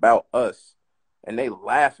is about us, and they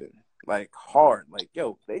laughing like hard, like,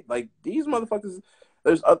 yo, they like these motherfuckers.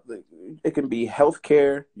 There's other. It can be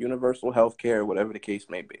healthcare, universal healthcare, whatever the case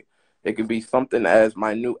may be. It can be something as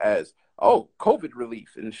minute as COVID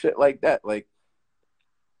relief and shit like that. Like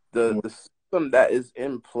the system that is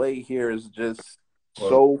in play here is just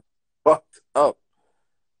so fucked up.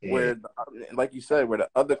 Yeah. Where, like you said, where the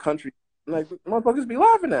other countries, like, motherfuckers be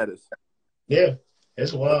laughing at us. Yeah,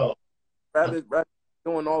 it's wild. Rather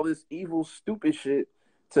doing all this evil, stupid shit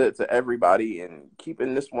to everybody and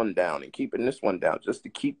keeping this one down and keeping this one down just to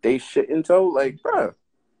keep they shit in tow. Like, bro.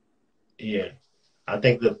 Yeah. I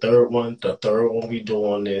think the third one we do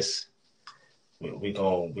on this, we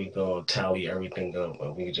gonna tally everything up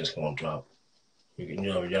and we just gonna drop. You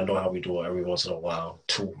know, y'all know how we do it every once in a while.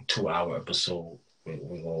 2-hour episode.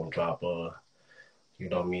 We're gonna drop you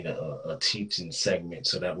know what I mean, a teaching segment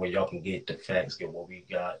so that way y'all can get the facts, get what we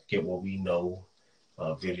got, get what we know,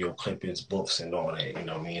 video clippings, books, and all that. You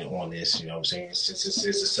know what I mean, on this. You know what I'm saying? Since this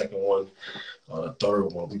is the second one. The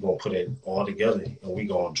third one, we're going to put it all together and we're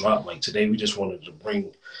going to drop. Like today, we just wanted to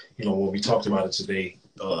bring, you know, when we talked about it today,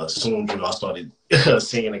 soon, you know, I started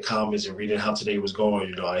seeing the comments and reading how today was going.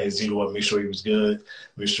 You know, I had Zito to make sure he was good,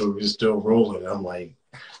 make sure he was still rolling. I'm like,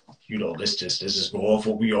 you know, let's just go off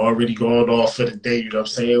what we already going off for the day. You know what I'm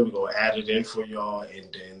saying? We're going to add it in for y'all. And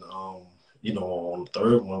then, you know, on the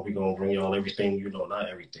third one, we're going to bring y'all everything, you know, not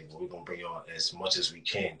everything, but we're going to bring y'all as much as we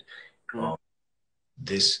can.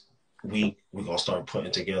 This week we're gonna start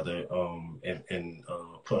putting together and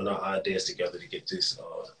putting our ideas together to get this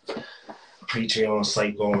Patreon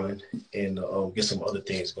site going and get some other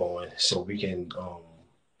things going so we can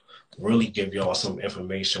really give y'all some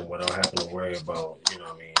information without having to worry about, you know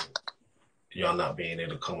what I mean, y'all not being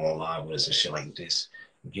able to come on live with us and shit like this,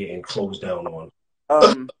 getting closed down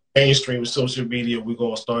on mainstream social media. We're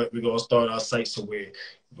gonna start our site so where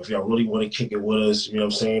if y'all really want to kick it with us, you know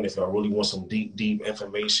what I'm saying? If y'all really want some deep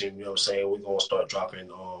information, you know what I'm saying? We're going to start dropping,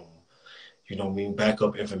 you know what I mean,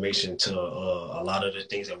 backup information to a lot of the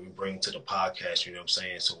things that we bring to the podcast, you know what I'm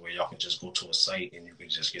saying? So where y'all can just go to a site and you can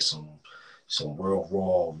just get some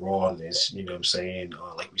real rawness, you know what I'm saying?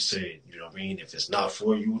 Like we said, you know what I mean? If it's not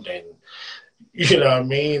for you, then, you know what I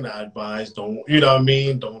mean? I advise don't, you know what I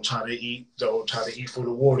mean? Don't try to eat for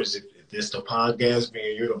the waters. If this the podcast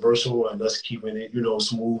being universal and us keeping it, you know,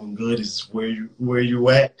 smooth and good is where you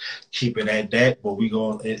at. Keep it at that. But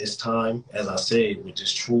it's time, as I said, with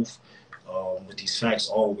this truth, with these facts,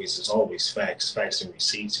 it's always facts and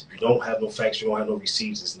receipts. If you don't have no facts, you don't have no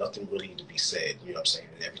receipts, there's nothing really to be said. You know what I'm saying?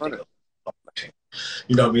 Everything else.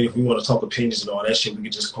 You know what I mean? If we want to talk opinions and all that shit, we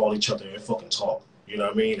can just call each other and fucking talk. You know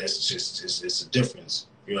what I mean? That's just, it's a difference.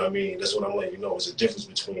 You know what I mean? That's what I'm letting you know. It's a difference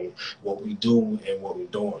between what we do and what we're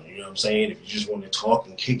doing. You know what I'm saying? If you just want to talk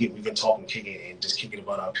and kick it, we can talk and kick it and just kick it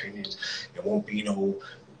about our opinions. It won't be you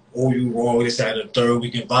wrong, this, that, and the third.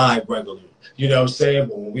 We can vibe regularly. You know what I'm saying?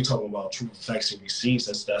 But when we talking about truth, facts, and receipts,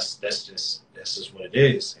 that's just what it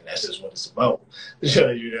is. And that's just what it's about.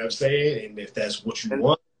 You know what I'm saying? And if that's what you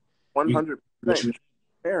want, 100%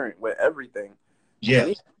 transparent with everything.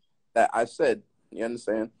 Yeah. That I said, you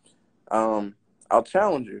understand? I'll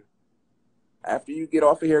challenge you. After you get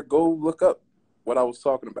off of here, go look up what I was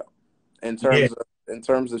talking about in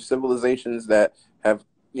terms of civilizations that have,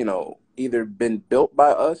 you know, either been built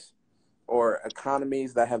by us or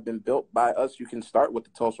economies that have been built by us. You can start with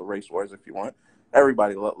the Tulsa race wars if you want.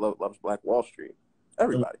 Everybody loves Black Wall Street.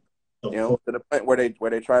 Everybody, you know, to the point where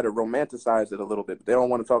they try to romanticize it a little bit. But they don't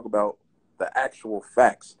want to talk about the actual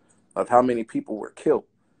facts of how many people were killed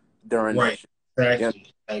during that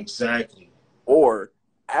shit. Exactly. Or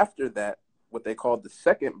after that, what they called the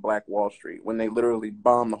second Black Wall Street, when they literally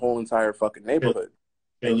bombed the whole entire fucking neighborhood.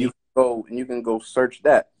 And you can go search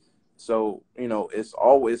that. So, you know,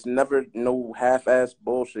 it's never no half-ass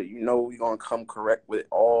bullshit. You know you're gonna come correct with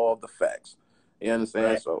all the facts. You understand?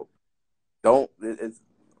 Right. So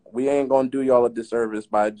we ain't gonna do y'all a disservice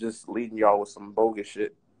by just leading y'all with some bogus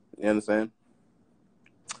shit. You understand?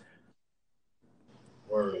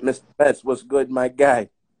 Word. Mr. Betts, what's good, my guy?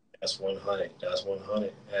 That's 100. That's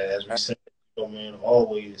 100. As we said, man,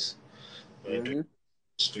 always, man,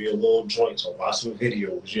 just do your little joints or watch some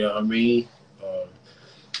videos. You know what I mean?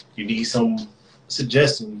 You need some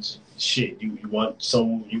suggestions. Shit, you want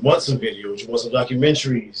some videos. You want some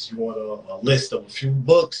documentaries. You want a list of a few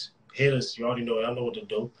books. Hit us. You already know. I know what to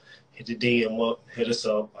do. Hit the DM up. Hit us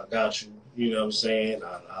up. I got you. You know what I'm saying?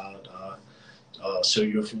 I'll show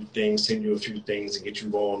you a few things, send you a few things, and get you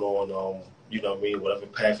going on. You know what I mean? Whatever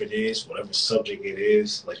path it is, whatever subject it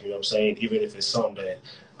is. Like, you know what I'm saying? Even if it's something that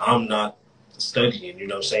I'm not studying, you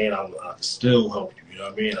know what I'm saying? I can still help you. You know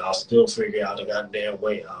what I mean? I'll still figure out the goddamn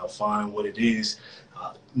way. I'll find what it is.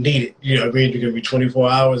 Need it. You know what I mean? You're going to be 24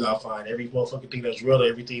 hours. I'll find every motherfucking thing that's real,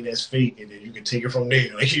 everything that's fake, and then you can take it from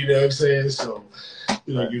there. Like, you know what I'm saying? So,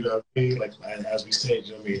 you know what I mean? Like, as we said,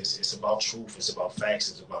 you know what I mean? It's about truth. It's about facts.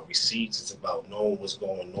 It's about receipts. It's about knowing what's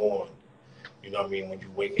going on. You know what I mean? When you're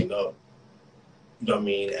waking up, you know what I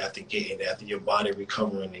mean? After your body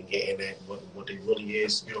recovering and getting that, what it really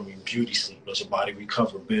is, you know what I mean? Beauty sleep. Let your body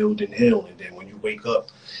recover, build, and heal. And then when you wake up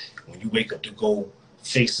to go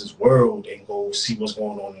face this world and go see what's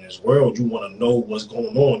going on in this world, you want to know what's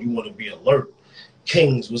going on. You want to be alert.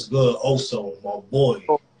 Kings, what's good? Also, my boy.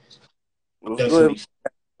 Definitely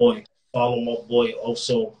follow my boy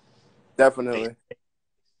also. Definitely.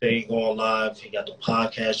 They going live. He got the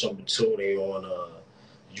podcast number 2. They on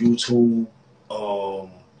YouTube.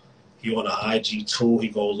 He on the IG too. He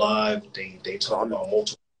go live. They talk about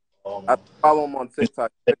multiple. I follow him on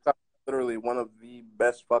TikTok. TikTok is literally one of the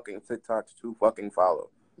best fucking TikToks to fucking follow.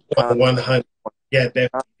 100. Yeah,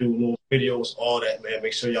 definitely do little videos, all that, man.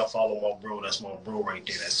 Make sure y'all follow my bro. That's my bro right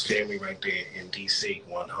there. That's family right there in DC.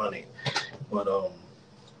 100. But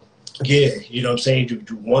yeah, you know what I'm saying? You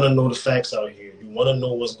want to know the facts out here. You want to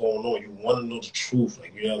know what's going on. You want to know the truth.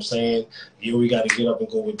 Like, you know what I'm saying? Yeah, we got to get up and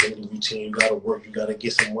go with daily routine. You got to work. You got to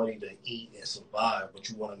get some money to eat and survive. But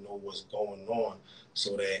you want to know what's going on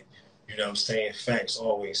so that, you know what I'm saying, facts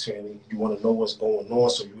always, family. You want to know what's going on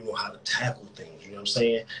so you know how to tackle things. You know what I'm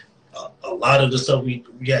saying? A lot of the stuff we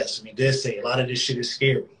did say, a lot of this shit is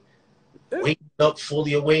scary. Waking up,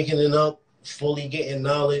 fully awakening up, fully getting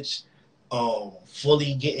knowledge,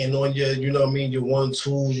 fully getting on your, you know what I mean, your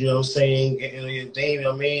 1-2s, you know what I'm saying, getting on your thing, you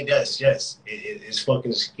know what I mean, yes, it's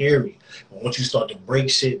fucking scary. But once you start to break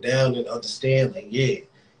shit down and understand, like, yeah,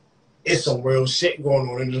 it's some real shit going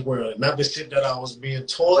on in this world. Not the shit that I was being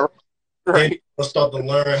taught. Right. Then I start to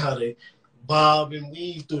learn how to bob and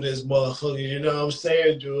weave through this motherfucker, you know what I'm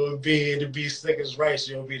saying? You'll be to be slick as rice,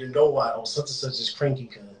 you'll be to know why such and such is cranky,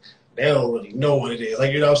 cause they don't really know what it is.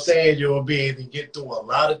 Like, you know what I'm saying? You'll be able to get through a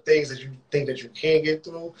lot of things that you think that you can't get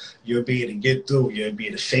through. You'll be able to get through. You'll be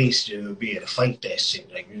able to face. You'll be able to fight that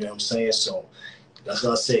shit. Like, you know what I'm saying? So that's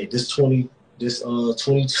what I say. This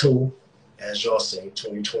 22, as y'all say,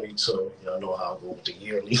 2022. Y'all know how I go with the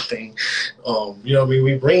yearly thing. You know what I mean?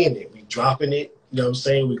 We bringing it. We dropping it. You know what I'm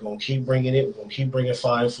saying? We're going to keep bringing it. We're going to keep bringing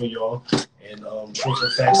fire for y'all. And Truth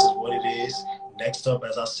and Facts is what it is. Next up,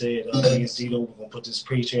 as I said, me and Zito, we're going to put this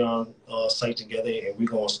Patreon site together, and we're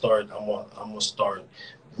going to start, I'm going to start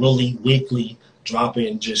really weekly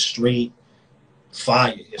dropping just straight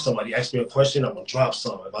fire. If somebody asks me a question, I'm going to drop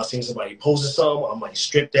something. If I see somebody posting something, I might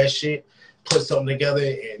strip that shit, put something together,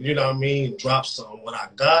 and, you know what I mean, drop something. What I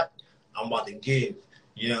got, I'm about to give.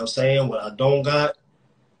 You know what I'm saying? What I don't got,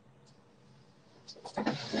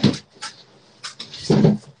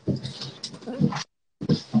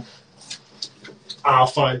 I'll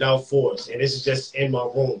find out for us. And this is just in my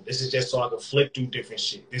room. This is just so I can flip through different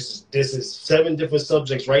shit. This is 7 different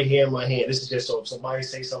subjects right here in my hand. This is just so if somebody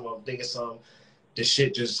say something, I'm thinking something, this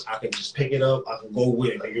shit just, I can just pick it up. I can go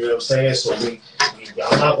with it. Like, you know what I'm saying? So I'm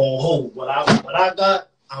not going to hold. What I got,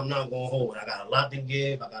 I'm not gonna hold it. I got a lot to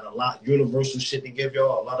give. I got a lot universal shit to give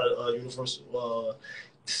y'all. A lot of universal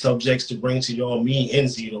subjects to bring to y'all. Me and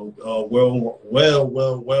Zito,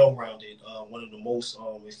 well-rounded. One of the most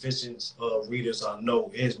efficient readers I know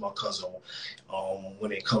is my cousin.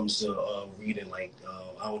 When it comes to reading, like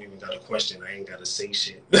I don't even got a question. I ain't gotta say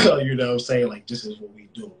shit. You know what I'm saying? Like this is what we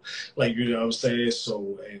do. Like you know what I'm saying?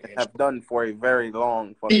 So and have done for a very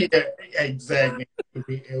long. Yeah, exactly.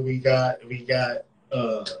 And we got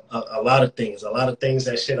a lot of things.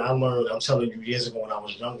 That shit I learned. I'm telling you, years ago when I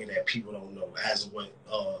was younger, that people don't know. As what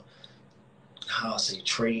how I say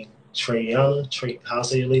how I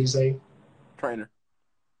say your lady say? Trainer.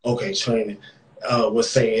 Okay, trainer. Was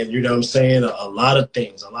saying, you know what I'm saying? A lot of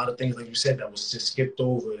things, like you said, that was just skipped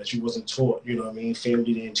over, that you wasn't taught, you know what I mean?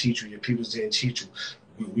 Family didn't teach you, your people didn't teach you.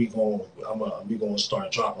 We gonna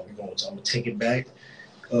start dropping. I'm gonna take it back.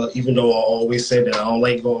 Even though I always said that I don't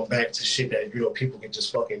like going back to shit that, you know, people can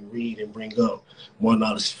just fucking read and bring up. One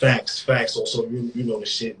not is facts also, you know the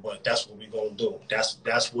shit, but that's what we gonna do. That's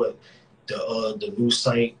what the new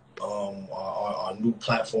site, our new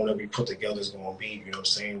platform that we put together is gonna be. You know what I'm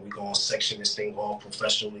saying? We're gonna section this thing off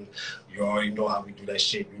professionally. You already know how we do that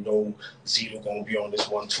shit. You know Zito gonna be on this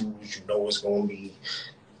one too. You know it's gonna be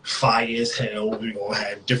fire as hell. We're gonna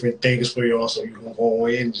have different things for y'all, so you can go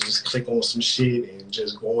in and just click on some shit and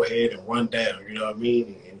just go ahead and run down, you know what I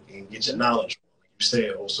mean, and get your knowledge. Like you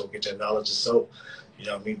said, also get your knowledge yourself, you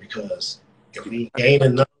know what I mean, because if we gain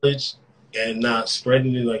the knowledge and not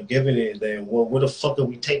spreading it or giving it, then where the fuck are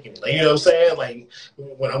we taking it? Like, you know what I'm saying? Like,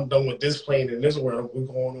 when I'm done with this plane in this world, we're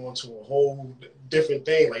going on to a whole different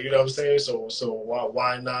thing. Like, you know what I'm saying? So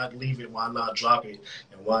why not leave it? Why not drop it?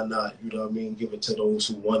 And why not, you know what I mean, give it to those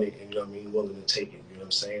who want it and, you know what I mean, willing to take it. You know what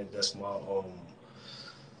I'm saying? That's my,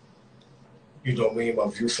 you know what I mean, my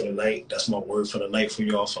view for the night. That's my word for the night for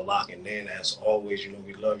y'all, for locking in. As always, you know,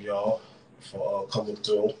 we love y'all for coming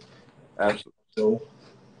through. Absolutely. So,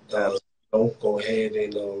 go ahead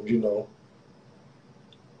and you know,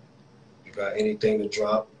 you got anything to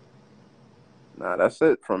drop? Nah, that's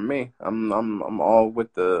it from me. I'm all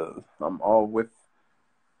with the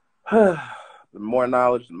more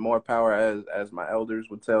knowledge, the more power, as my elders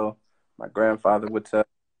would tell, my grandfather would tell,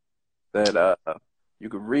 that you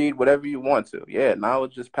can read whatever you want to. Yeah,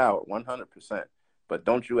 knowledge is power, 100%. But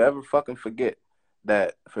don't you ever fucking forget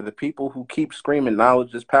that for the people who keep screaming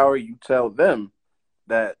knowledge is power, you tell them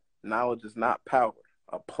that knowledge is not power.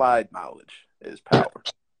 Applied knowledge is power.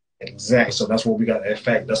 Exactly. So that's what we got. In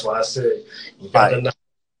fact, that's why I said we got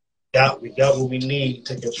what we need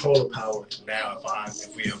to control the power. Now,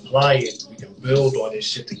 if we apply it, we can build on this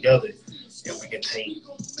shit together, and we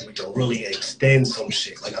can really extend some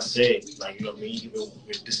shit. Like I said, like, you know what I mean, even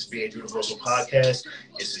with this being Universal Podcast,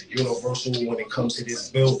 it's universal when it comes to this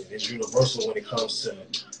building. It's universal when it comes to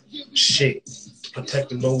shit.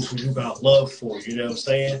 Protecting those who you got love for, you know what I'm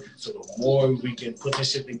saying? So the more we can put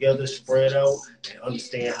this shit together, spread out, and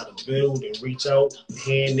understand how to build and reach out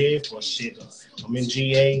here and there for shit. I'm in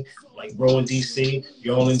GA, like bro in DC,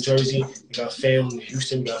 y'all in Jersey, we got fam in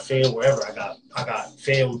Houston, we got fam wherever. I got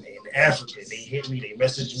fam in Africa. They hit me, they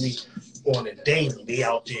message me on a daily. They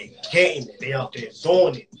out there getting it, they out there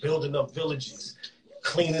doing it, building up villages,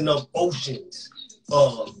 cleaning up oceans,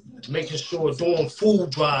 making sure, doing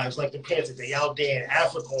food drives like the Panthers. They out there in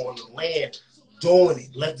Africa on the land doing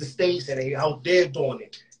it. Left the States and they out there doing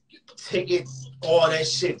it. Ticket, all that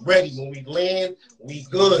shit ready. When we land, we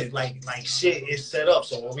good. Like shit is set up.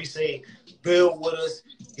 So when we say build with us,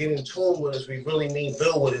 get in tune with us, we really mean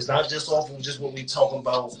build with us. Not just off of just what we talking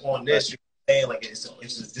about on this. Like this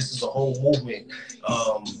is a whole movement,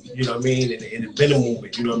 you know what I mean, and it's been a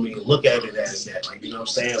movement, you know what I mean. Look at it as that, like, you know what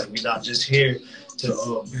I'm saying. Like, we're not just here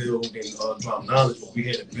to build and drop knowledge, but we're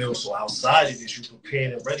here to build. So outside of this, you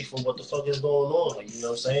prepared and ready for what the fuck is going on, like, you know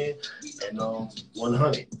what I'm saying. And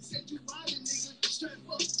 100.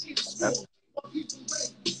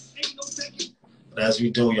 But as we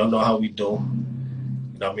do, y'all know how we do.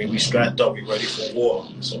 You know what I mean? We strapped up, we ready for war.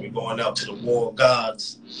 So we going out to the War of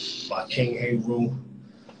Gods by King Heru.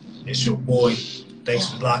 It's your boy.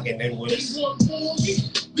 Thanks for locking in with us.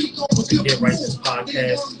 With the Get Right This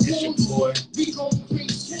podcast, it's your boy.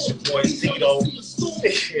 It's your boy Zito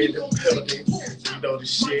in the building. You know the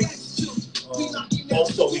shit.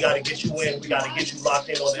 Also, we got to get you in. We got to get you locked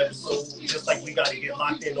in on the episode. Just like we got to get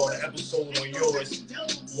locked in on the episode on yours.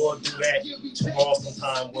 We'll do that tomorrow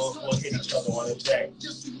sometime. We'll hit each other on the chat.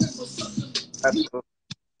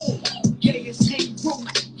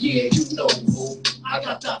 Yeah, you know who. I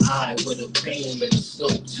got the eye with a beam and a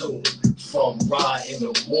scope too. From Ra in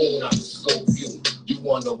the moon, I can scope you. You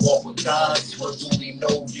wanna walk with God? Well, do we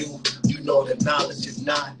know you? You You know the knowledge is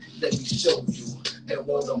not, let me show you. And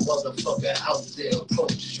want a motherfucker out there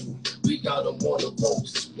approach you. We got them on the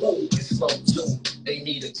ropes, woo, it's slow too. They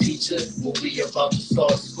need a teacher, well, we about to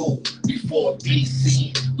start school. Before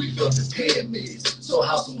BC, we built the pyramids. So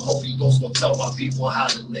how some Holy Ghost gonna tell my people how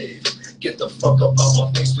to live? Get the fuck up out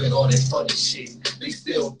my face with all that funny shit. They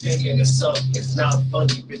still thinking it's up, it's not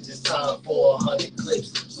funny, bitch, it's time for 100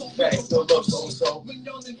 clips. So fact, the love so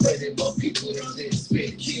credit my people that did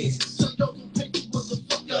spit kids. So don't compare what the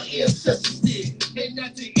fuck your ancestors did. And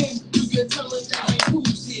at the end, you can tell us that ain't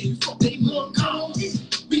who's here. They want calm,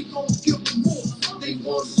 we gon' give them more. They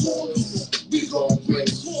want swords, we gon' bring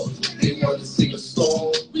swords. They want to sing a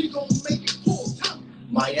song, we gon' make it pour.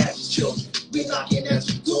 My ass children, we knocking at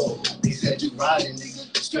your door. They said you riding,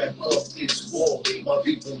 nigga, strap up, it's war. My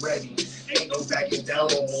people ready, ain't no backing down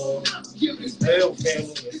no more. It's hell,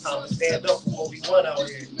 family, it's time to stand up for what we want out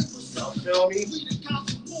here. Y'all feel me?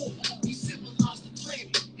 We civilized the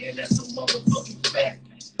planet, and that's a motherfucking fact.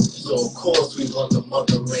 So of course we want the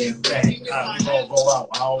motherland back. Alright, we gonna go out.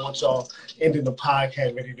 I don't want y'all ending the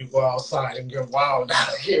podcast ready to go outside and get wild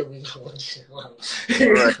out here. We don't want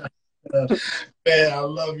you. Right. Man, I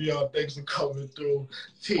love y'all. Thanks for coming through.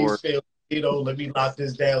 Peace, family. Let me lock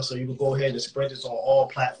this down so you can go ahead and spread this on all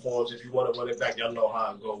platforms. If you want to run it back, y'all know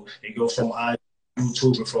how it goes. It goes from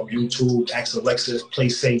YouTube, and from YouTube, ask Alexis, play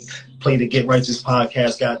the Get Righteous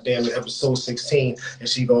podcast, goddamn it, episode 16, and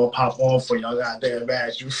she gonna pop on for y'all goddamn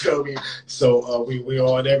match, you feel me? So we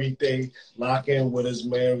on everything. Lock in with us,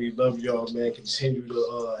 man. We love y'all, man. Continue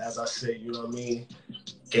to, as I said, you know what I mean?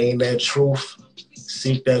 Gain that truth,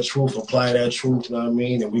 seek that truth, apply that truth, you know what I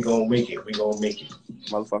mean? And we gonna make it. We gonna make it.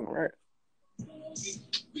 Motherfucking right.